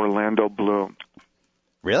office, is Orlando Bloom.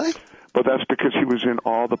 Really? But that's because he was in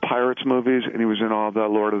all the Pirates movies and he was in all the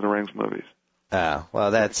Lord of the Rings movies. Oh,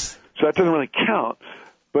 well, so that doesn't really count.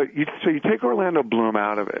 But you take Orlando Bloom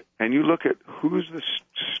out of it, and you look at who's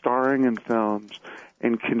starring in films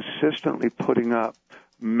and consistently putting up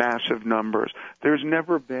massive numbers. There's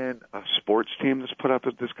never been a sports team that's put up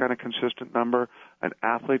this kind of consistent number, an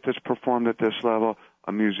athlete that's performed at this level,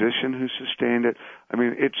 a musician who sustained it. I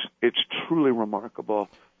mean, it's truly remarkable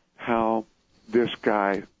how this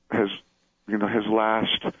guy has, his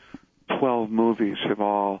last 12 movies have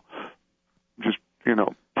all just,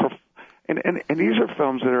 and these are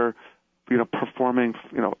films that are, performing,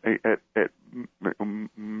 at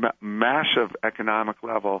massive economic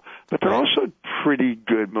level, but they're also pretty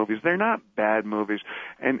good movies. They're not bad movies.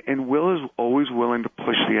 And Will is always willing to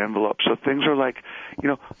push the envelope. So things are like,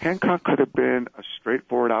 Hancock could have been a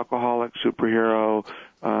straightforward alcoholic superhero,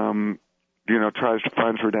 finds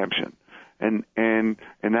redemption. And in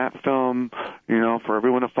that film, for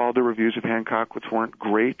everyone to follow the reviews of Hancock, which weren't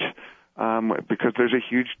great, because there's a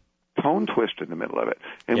huge tone twist in the middle of it.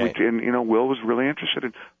 And Will was really interested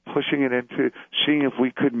in pushing it into seeing if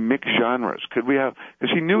we could mix genres. Could we have,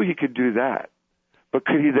 because he knew he could do that, but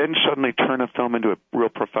could he then suddenly turn a film into a real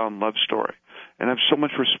profound love story? And I have so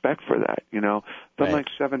much respect for that, Film like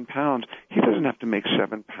 7 Pounds, he doesn't have to make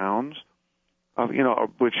 7 pounds of,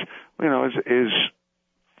 which, is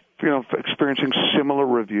experiencing similar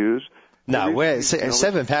reviews. No,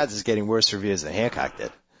 7 Pounds is getting worse reviews than Hancock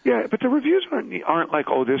did. Yeah, but the reviews aren't like,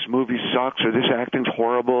 oh, this movie sucks or this acting's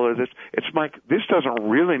horrible or this. It's like, this doesn't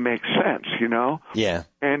really make sense, Yeah.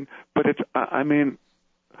 But it's,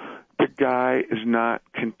 the guy is not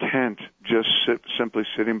content just simply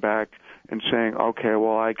sitting back and saying, okay,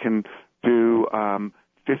 well, I can do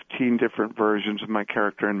 15 different versions of my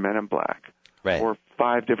character in Men in Black. Right. Or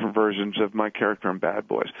 5 different versions of my character in Bad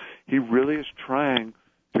Boys. He really is trying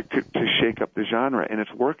to shake up the genre, and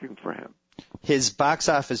it's working for him. His box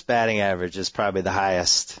office batting average is probably the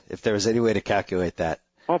highest, if there was any way to calculate that.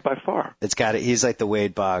 Oh, by far. He's like the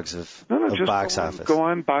Wade Boggs of box office. Go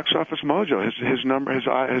on Box Office Mojo.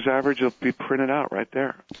 His average will be printed out right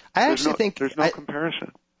there. I actually think there's no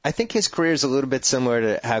comparison. I think his career is a little bit similar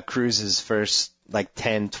to how Cruise's first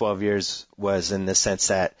 10, 12 years was, in the sense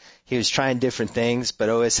that he was trying different things, but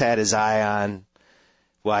always had his eye on,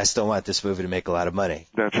 well, I still want this movie to make a lot of money.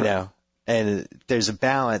 That's right. And there's a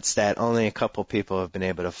balance that only a couple people have been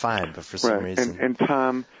able to find, but for some reason. And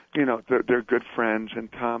Tom, they're good friends,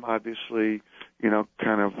 and Tom obviously,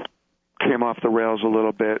 kind of came off the rails a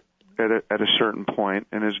little bit at a certain point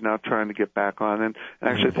and is now trying to get back on. And I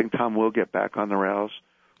actually think Tom will get back on the rails.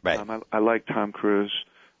 Right. I like Tom Cruise.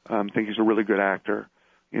 Think he's a really good actor.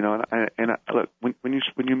 Look, when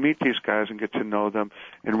you meet these guys and get to know them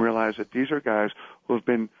and realize that these are guys who have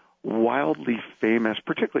been wildly famous,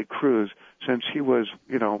 particularly Cruise, since he was,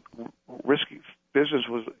 Risky Business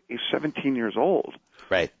was 17 years old.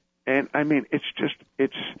 Right. And I mean, it's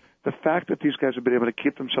the fact that these guys have been able to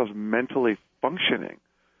keep themselves mentally functioning,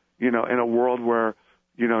 in a world where,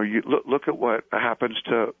 you look at what happens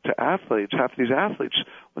to athletes. Half of these athletes,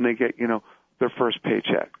 when they get, their first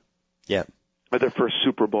paycheck. Yeah. Or their first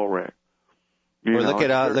Super Bowl ring. Or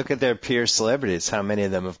look at their peer celebrities. How many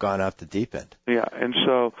of them have gone off the deep end? Yeah, and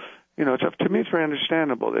so, to me, it's very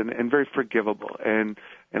understandable and very forgivable. And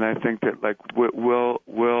I think that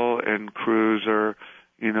Will and Cruise are,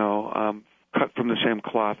 cut from the same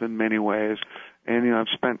cloth in many ways. And I've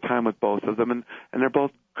spent time with both of them, and they're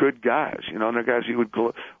both good guys. And they're guys you would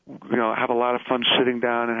go, have a lot of fun sitting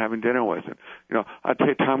down and having dinner with. And I'd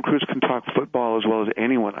say Tom Cruise can talk football as well as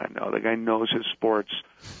anyone I know. The guy knows his sports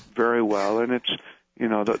very well, and it's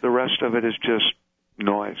the rest of it is just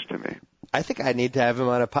noise to me. I think I need to have him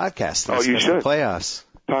on a podcast. Oh, you should. The playoffs.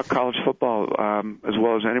 Talk college football as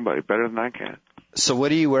well as anybody, better than I can. So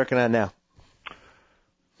what are you working on now?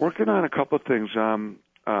 Working on a couple of things.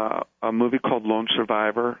 A movie called Lone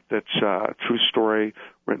Survivor that's a true story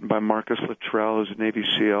written by Marcus Luttrell, who's a Navy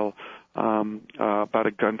SEAL, about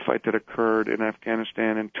a gunfight that occurred in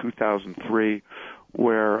Afghanistan in 2003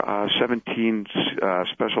 where 17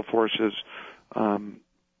 Special Forces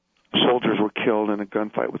soldiers were killed in a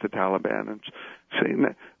gunfight with the Taliban. And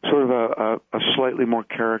it's sort of a slightly more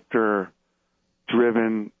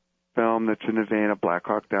character-driven film that's in the vein of Black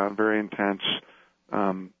Hawk Down, very intense,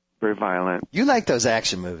 very violent. You like those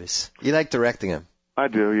action movies. You like directing them. I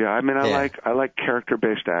do, yeah. I mean, I like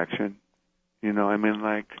character-based action.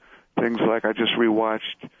 Things like I just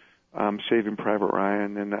rewatched Saving Private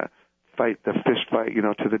Ryan and the fist fight,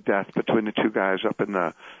 to the death between the two guys up in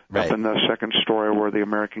the second story where the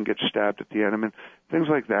American gets stabbed at the end. I mean, things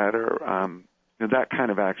like that are that kind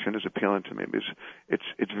of action is appealing to me because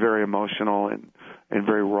it's very emotional and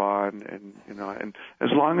very raw and as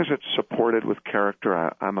long as it's supported with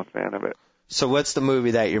character, I'm a fan of it. So what's the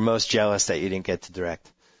movie that you're most jealous that you didn't get to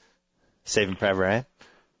direct? Saving Private Ryan?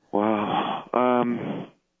 Wow.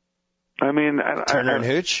 I mean, Turner and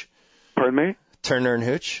Hooch? Pardon me? Turner and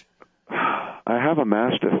Hooch? I have a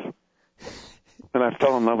Mastiff, and I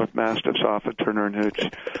fell in love with Mastiffs off of Turner and Hooch.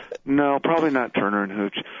 No, probably not Turner and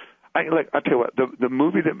Hooch. I'll tell you what, the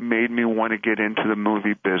movie that made me want to get into the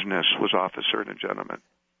movie business was Officer and a Gentleman.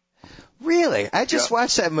 Really? I just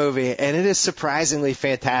watched that movie, and it is surprisingly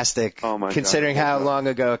fantastic, considering how long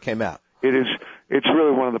ago it came out. It is. It's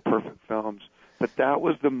really one of the perfect films. But that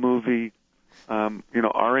was the movie.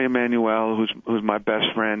 Ari Emanuel, who's my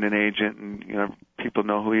best friend and agent, and people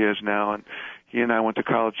know who he is now, and he and I went to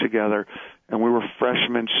college together, and we were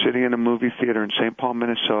freshmen sitting in a movie theater in St. Paul,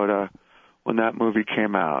 Minnesota, when that movie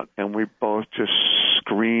came out, and we both just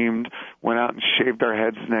screamed, went out and shaved our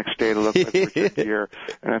heads the next day to look like Richard Gere,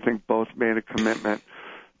 and I think both made a commitment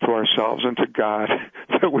to ourselves and to God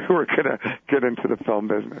that we were going to get into the film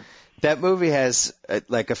business. That movie has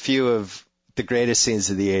a few of the greatest scenes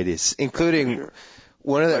of the 80s, including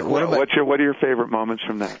one of what are your favorite moments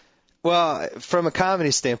from that? Well, from a comedy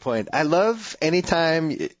standpoint, I love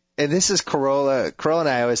anytime. And this is Corolla. Corolla and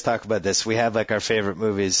I always talk about this. We have our favorite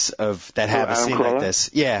movies that have a scene like this.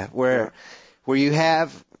 Yeah, where you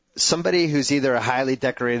have somebody who's either a highly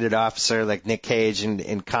decorated officer like Nick Cage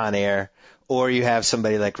in Con Air, or you have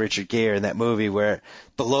somebody like Richard Gere in that movie where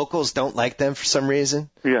the locals don't like them for some reason.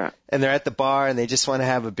 Yeah. And they're at the bar and they just want to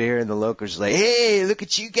have a beer, and the locals are like, "Hey, look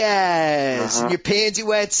at you guys in your pansy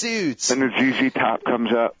white suits." And the ZZ Top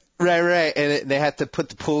comes up. Right, and they have to put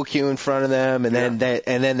the pool cue in front of them, and then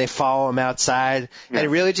they follow them outside, and it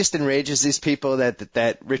really just enrages these people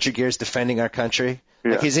that Richard Gere's defending our country.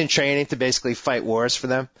 Yeah. Like he's in training to basically fight wars for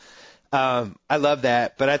them. I love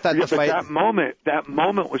that, but I thought the fight. That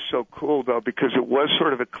moment was so cool though, because it was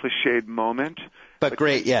sort of a cliched moment. But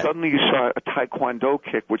great, yeah. Suddenly you saw a Taekwondo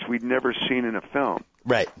kick, which we'd never seen in a film.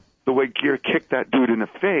 Right. The way Gere kicked that dude in the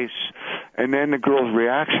face, and then the girl's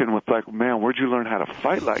reaction was like, "Man, where'd you learn how to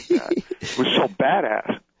fight like that?" It was so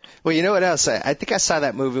badass. Well, you know what else? I think I saw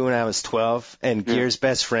that movie when I was 12, and Gere's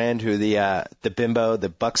best friend, who the bimbo, the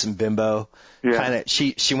buxom bimbo, kind of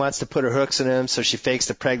she wants to put her hooks in him, so she fakes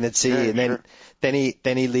the pregnancy, and then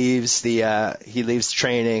he leaves he leaves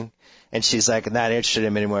training, and she's like not interested in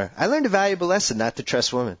him anymore. I learned a valuable lesson not to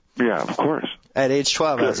trust women. Yeah, of course. At age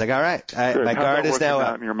 12, I was like, all right, my guard is now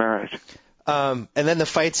up. In your marriage? And then the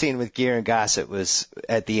fight scene with Gere and Gossett was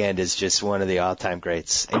at the end is just one of the all-time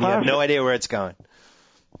greats, and you have no idea where it's going.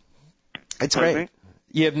 It's great.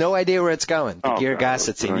 You have no idea where it's going. The Gere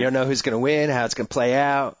Gossett scene. You don't know who's going to win, how it's going to play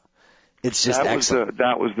out. It's just excellent.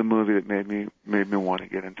 That was the movie that made me want to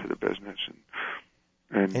get into the business,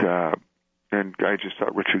 and I just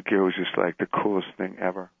thought Richard Gere was just like the coolest thing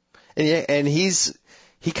ever. And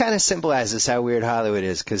he kind of symbolizes how weird Hollywood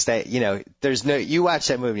is, because you watch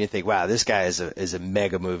that movie and you think, wow, this guy is a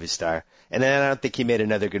mega movie star, and then I don't think he made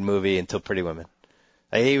another good movie until Pretty Woman.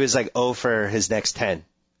 Like, he was like 0 for his next 10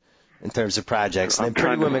 in terms of projects. And I'm Pretty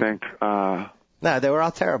trying Woman. To think. No, they were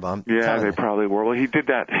all terrible. They probably were. Well, he did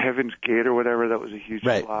that Heaven's Gate or whatever. That was a huge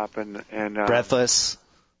flop. And Breathless.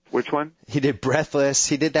 Which one? He did Breathless.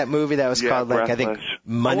 He did that movie that was called Breathless. I think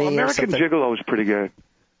Money or something. American Gigolo was pretty good.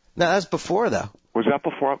 No, that was before though. Was that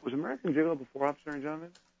before? Was American Gigolo before Officer and Gentleman?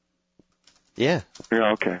 Yeah.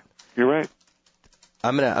 Yeah. Okay. You're right.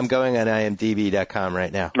 I'm going on IMDb.com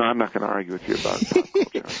right now. No, I'm not going to argue with you about pop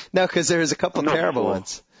culture. No, because there was a couple terrible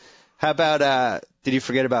ones. How about did you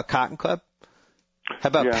forget about Cotton Club? How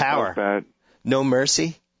about Power? That was bad. No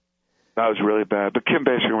Mercy? That was really bad. But Kim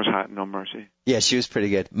Basinger was hot in No Mercy. Yeah, she was pretty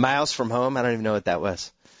good. Miles from Home, I don't even know what that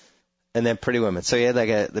was. And then Pretty Woman. So he had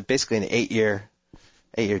like basically an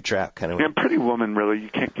 8-year drought kind of. Yeah, Pretty Woman, really, you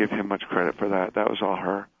can't give him much credit for that. That was all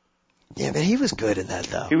her. Yeah, but he was good in that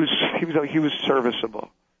though. He was serviceable.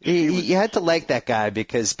 You had to like that guy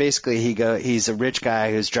because basically he's a rich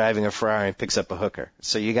guy who's driving a Ferrari and picks up a hooker.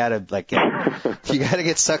 So you gotta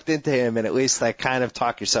get sucked into him and at least like kind of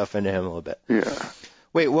talk yourself into him a little bit. Yeah.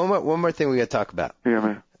 Wait, one more thing we gotta talk about. Yeah,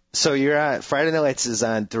 man. So you're on Friday Night Lights is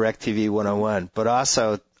on DirecTV 101, but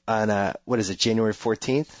also on what is it, January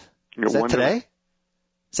 14th? Is that today?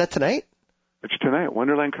 Is that tonight? It's tonight.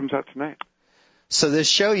 Wonderland comes out tonight. So this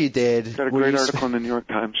show you did. Got a great article in the New York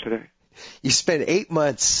Times today. You spent 8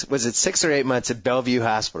 months, was it 6 or 8 months at Bellevue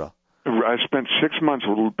Hospital? I spent 6 months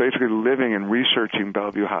basically living and researching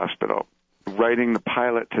Bellevue Hospital, writing the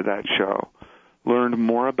pilot to that show, learned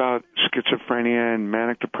more about schizophrenia and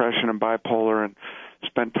manic depression and bipolar, and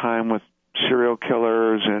spent time with serial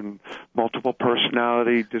killers and multiple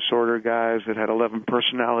personality disorder guys that had 11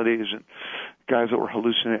 personalities and guys that were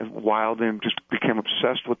hallucinating, wild, and just became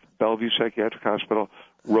obsessed with Bellevue Psychiatric Hospital,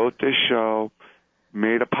 wrote this show,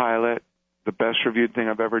 made a pilot, the best reviewed thing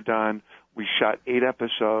I've ever done. We shot 8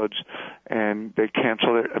 episodes, and they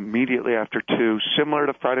canceled it immediately after 2. Similar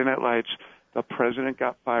to Friday Night Lights, the president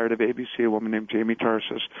got fired of ABC, a woman named Jamie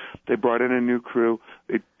Tarsis. They brought in a new crew.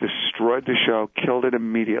 They destroyed the show, killed it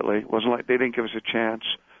immediately. It wasn't like they didn't give us a chance.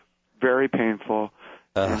 Very painful.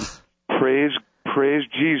 And praise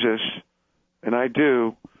Jesus, and I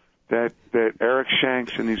do, that Eric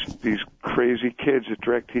Shanks and these crazy kids at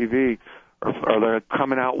DirecTV are they're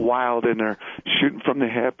coming out wild and they're shooting from the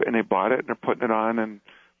hip, and they bought it and they're putting it on, and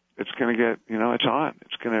it's going to get, it's on.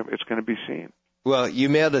 It's going to be seen. Well, you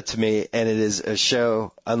mailed it to me, and it is a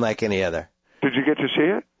show unlike any other. Did you get to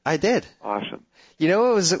see it? I did. Awesome. You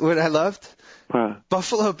know what I loved? Huh.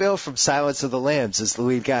 Buffalo Bill from Silence of the Lambs is the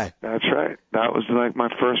lead guy. That's right. That was like my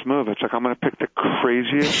first move. It's like I'm going to pick the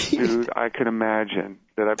craziest dude I could imagine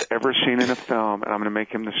that I've ever seen in a film, and I'm going to make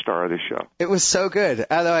him the star of the show. It was so good.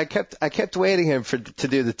 Although I kept waiting him to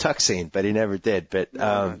do the tuck scene, but he never did. But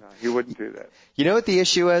no, he wouldn't do that. You know what the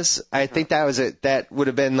issue was? I think that would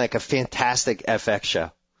have been like a fantastic FX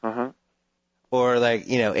show. Uh-huh. Or like,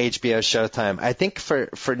 HBO Showtime. I think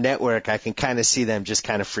for network, I can kind of see them just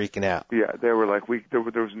kind of freaking out. Yeah, they were like, there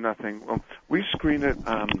was nothing. Well, we screened it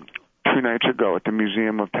 2 nights ago at the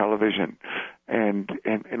Museum of Television, and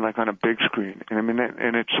like on a big screen. And I mean,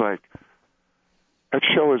 and it's like, that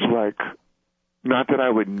show is like, not that I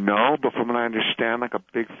would know, but from what I understand, like a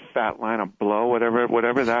big fat line of blow,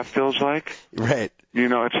 whatever that feels like. Right.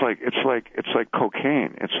 It's like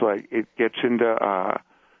cocaine. It's like it gets into.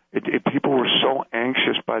 People were so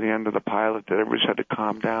anxious by the end of the pilot that everybody had to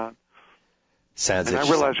calm down. Sounds and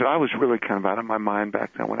interesting. I realized that I was really kind of out of my mind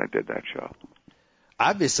back then when I did that show.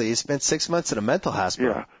 Obviously, you spent 6 months in a mental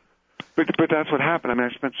hospital. Yeah. But that's what happened. I mean,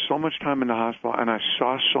 I spent so much time in the hospital, and I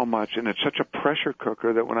saw so much, and it's such a pressure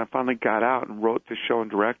cooker that when I finally got out and wrote the show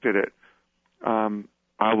and directed it,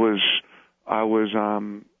 I was a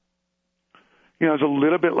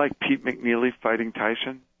little bit like Pete McNeely fighting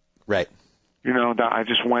Tyson. Right. that I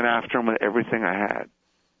just went after them with everything I had.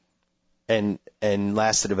 And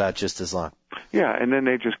lasted about just as long. Yeah, and then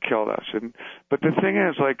they just killed us. But the thing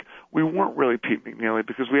is, like, we weren't really Pete McNeely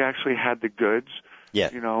because we actually had the goods. Yeah.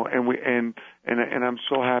 And I'm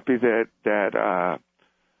so happy that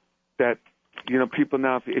people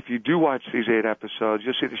now, if you do watch these 8 episodes,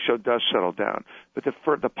 you'll see the show does settle down. But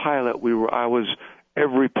the pilot, I was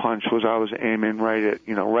aiming right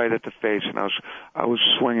at the face, and I was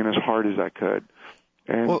swinging as hard as I could.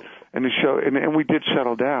 And the show, and we did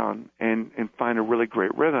settle down and find a really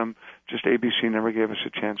great rhythm. Just ABC never gave us a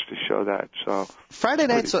chance to show that. So Friday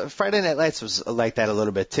Night Lights was like that a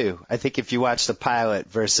little bit too. I think if you watch the pilot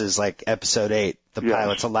versus like episode 8, the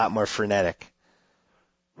pilot's a lot more frenetic.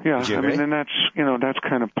 Yeah, I mean, and that's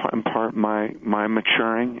kind of in part my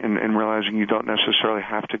maturing and realizing you don't necessarily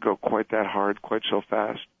have to go quite that hard, quite so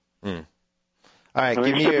fast. Mm. All right, I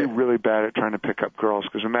mean, you should be really bad at trying to pick up girls,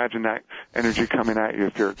 because imagine that energy coming at you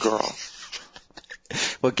if you're a girl.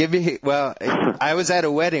 Well, I was at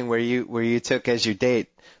a wedding where you took as your date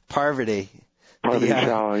Parvati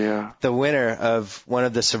Shah, yeah, the winner of one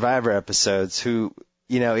of the Survivor episodes, who,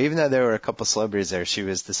 even though there were a couple celebrities there, she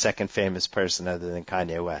was the second famous person other than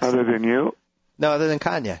Kanye West. Other than you? No, other than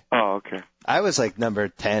Kanye. Oh, okay. I was like number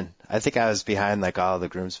 10. I think I was behind like all the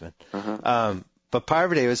groomsmen. Uh-huh. But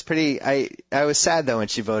Parvati was I was sad though when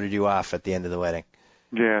she voted you off at the end of the wedding.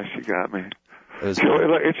 Yeah, she got me. It's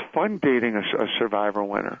fun dating a Survivor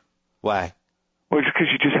winner. Why? Well, it's because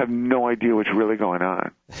you just have no idea what's really going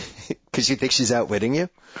on. Because you think she's outwitting you?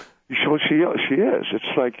 Well, she is.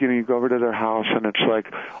 It's like, you go over to their house and it's like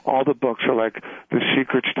all the books are like The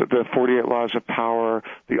Secrets to the 48 Laws of Power,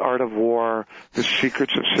 The Art of War, The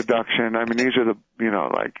Secrets of Seduction. I mean, these are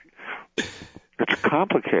it's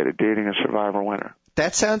complicated dating a Survivor winner.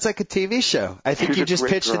 That sounds like a TV show. I think you just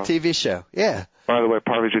pitched a TV show. Yeah. By the way,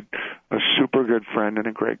 Parvati's a super good friend and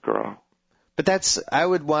a great girl. But I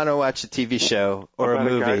would want to watch a TV show or a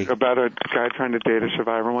movie. About a guy trying to date a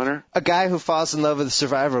Survivor winner? A guy who falls in love with a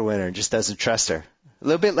Survivor winner and just doesn't trust her. A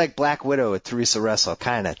little bit like Black Widow with Teresa Russell,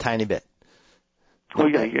 tiny bit. Well,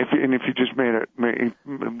 yeah, if you just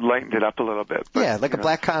lightened it up a little bit. But, yeah, like a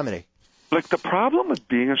black comedy. Like, the problem with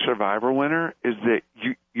being a Survivor winner is that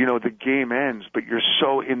the game ends, but you're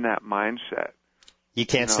so in that mindset. You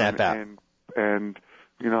can't snap out. And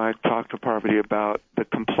I talked to Parvati about the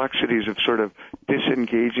complexities of sort of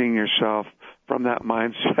disengaging yourself from that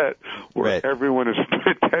mindset where everyone is a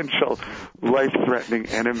potential life-threatening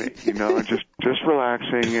enemy, and just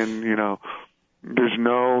relaxing and, there's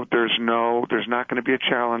not going to be a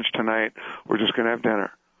challenge tonight. We're just going to have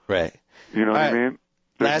dinner. Right. You know what I mean?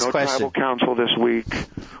 There's no tribal council this week.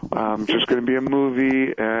 Just going to be a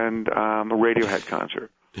movie and a Radiohead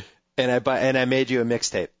concert. And I made you a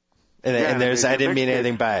mixtape. I didn't mean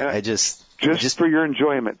anything by it. I just for your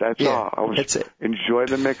enjoyment. That's all. That's it. Enjoy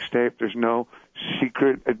the mixtape. There's no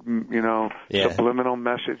secret, subliminal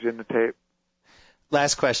message in the tape.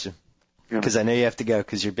 Last question, because I know you have to go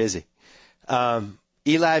because you're busy.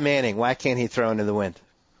 Eli Manning, why can't he throw into the wind?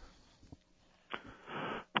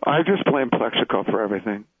 I just blame Plaxico for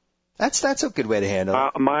everything. That's a good way to handle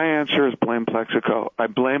it. My answer is blame Plaxico. I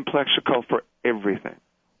blame Plaxico for everything.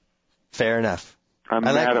 Fair enough. I'm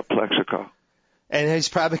mad at Plaxico. And he's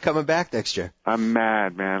probably coming back next year. I'm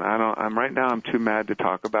mad, man. I'm too mad to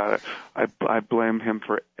talk about it. I blame him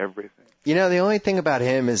for everything. The only thing about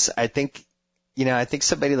him is I think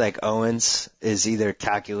somebody like Owens is either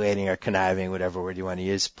calculating or conniving, whatever word you want to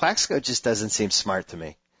use. Plaxico just doesn't seem smart to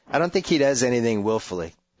me. I don't think he does anything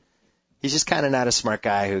willfully. He's just kind of not a smart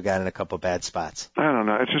guy who got in a couple bad spots. I don't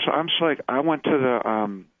know. It's just, I went to the,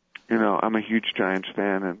 I'm a huge Giants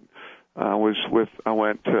fan, and I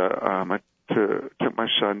took my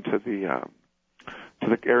son to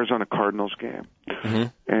the Arizona Cardinals game.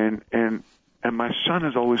 Mm-hmm. And my son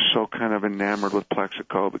is always so kind of enamored with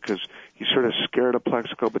Plaxico because he's sort of scared of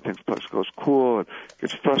Plaxico but thinks Plaxico's cool and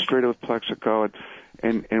gets frustrated with Plaxico.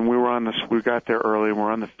 And we got there early and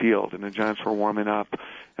we're on the field and the Giants were warming up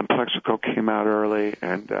and Plaxico came out early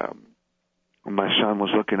and my son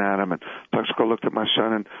was looking at him and Plaxico looked at my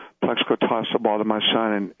son and Plaxico tossed the ball to my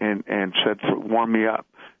son and said, warm me up.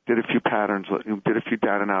 Did a few patterns, did a few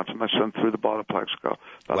down and outs, and my son threw the ball to Plaxico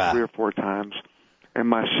about 3 or 4 times. And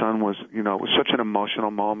my son was, it was such an emotional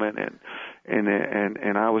moment, and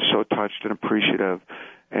I was so touched and appreciative.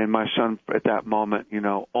 And my son, at that moment,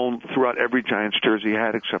 threw out every Giants jersey he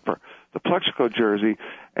had except for the Plaxico jersey.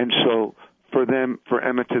 And so for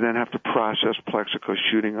Emmett to then have to process Plaxico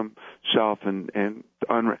shooting himself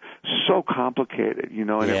so complicated, and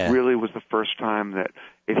it really was the first time that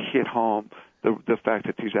it hit home the fact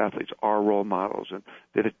that these athletes are role models and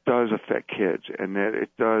that it does affect kids and that it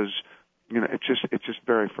does, it's just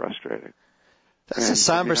very frustrating. That's a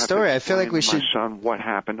somber story. I feel like we should. My son, what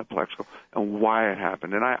happened to Plaxico and why it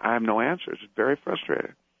happened, and I have no answers. It's very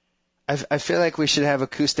frustrating. I feel like we should have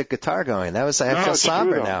acoustic guitar going. I feel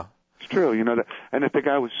somber now. It's true, and that the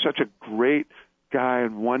guy was such a great guy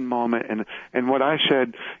in one moment, and what I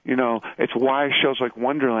said, it's why shows like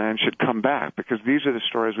Wonderland should come back, because these are the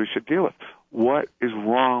stories we should deal with. What is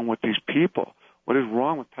wrong with these people? What is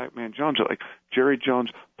wrong with Pipe Man Jones? Like Jerry Jones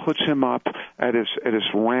puts him up at his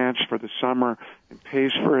ranch for the summer and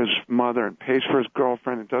pays for his mother and pays for his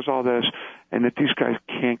girlfriend and does all this, and that these guys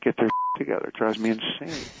can't get their together. It drives me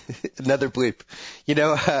insane. Another bleep.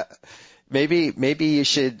 Maybe you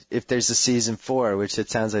should, if there's a season 4, which it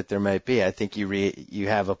sounds like there might be, I think you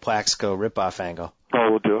have a Plaxico ripoff angle. Oh,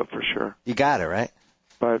 we'll do it for sure. You got it, right?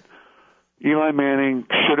 But Eli Manning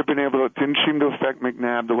should have been able to, didn't seem to affect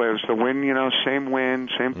McNabb the way it was the win, same win,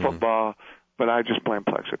 same football, but I just blame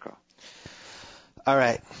Plaxico. All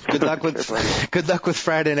right. Good luck with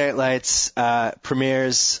Friday Night Lights.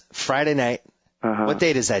 Premieres Friday night. Uh-huh. What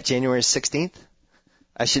date is that? January 16th?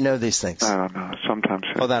 I should know these things. I don't know. Sometime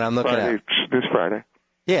soon. Hold on, I'm looking at this Friday.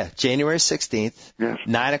 Yeah, January 16th. Yes.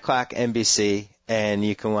 9 o'clock NBC, and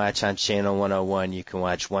you can watch on Channel 101. You can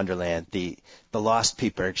watch Wonderland, the Lost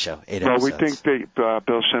Pete Berg show. 8 episodes. Well, we think that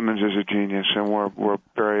Bill Simmons is a genius, and we feel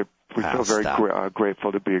very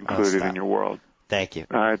grateful to be included in your world. Thank you.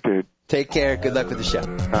 All right, dude. Take care. Good luck with the show.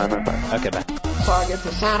 Bye. Okay, bye. So I get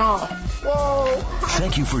to sign off. Whoa!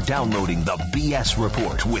 Thank you for downloading the BS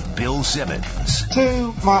Report with Bill Simmons.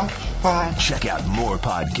 Too much fun. Check out more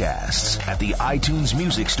podcasts at the iTunes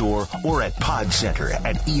Music Store or at Pod Center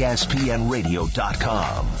at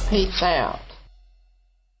ESPNradio.com. Peace out.